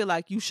why I feel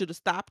like you should have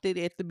stopped it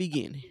at the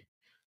beginning.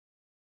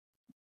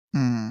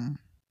 Hmm.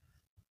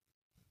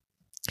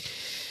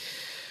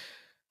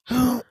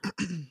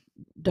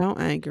 Don't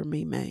anger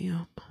me,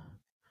 ma'am.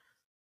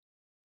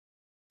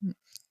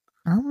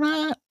 All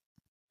right.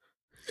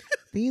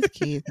 These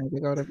kids need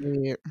to go to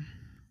bed.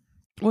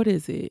 What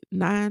is it?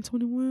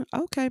 9:21?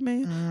 Okay,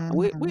 man.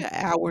 We're Mhm. an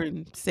hour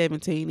and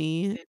 17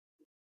 in.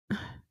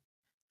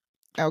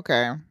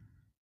 Okay.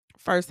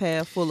 First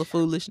half full of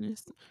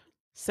foolishness.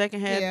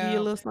 Second half, give you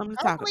a Yeah. little something to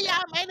talk Hopefully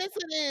about. y'all made it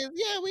to this.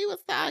 Yeah, we was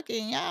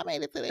talking. Y'all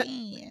made it to the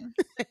end.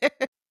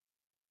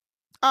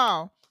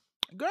 Oh,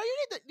 girl, you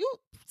need to you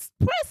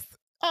press.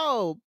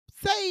 Oh,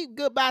 say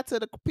goodbye to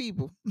the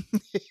people.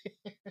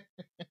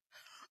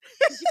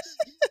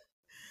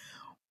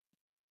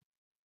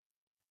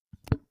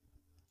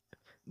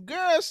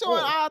 Girl,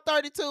 showing What? all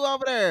 32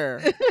 over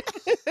there.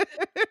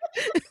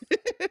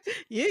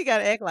 You ain't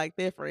gotta act like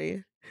that,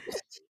 friend.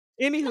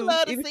 I Anywho,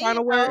 love to any see it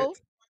final though.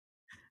 words?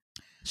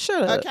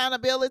 Shut up.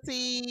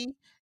 Accountability.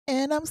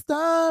 And I'm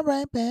start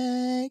right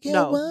back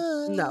at No,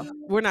 no,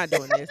 one. we're not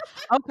doing this.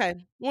 Okay.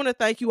 Wanna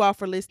thank you all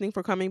for listening,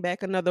 for coming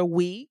back another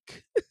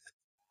week.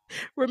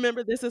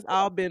 Remember, this has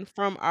all been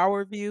from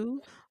our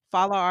view.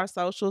 Follow our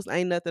socials.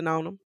 Ain't nothing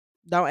on them.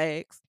 Don't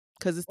ask,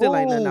 cause it still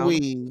ain't nothing Ooh on them.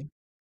 wee.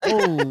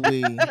 Ooh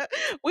wee.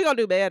 We gonna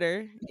do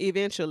better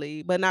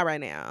eventually, but not right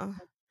now.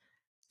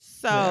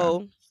 Yeah.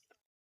 So,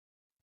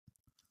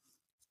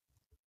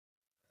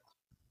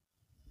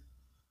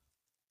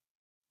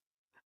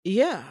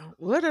 yeah,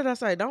 what did I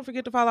say? Don't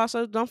forget to follow our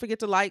socials. Don't forget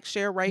to like,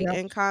 share, rate, Yep.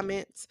 and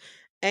comment.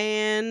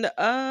 And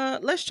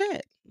let's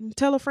chat.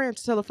 Tell a friend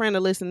to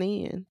listen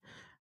in.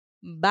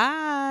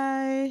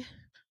 Bye.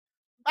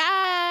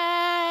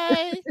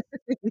 Bye.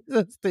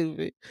 So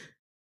stupid.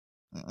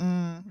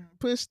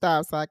 Push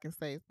stop so I can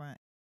say something.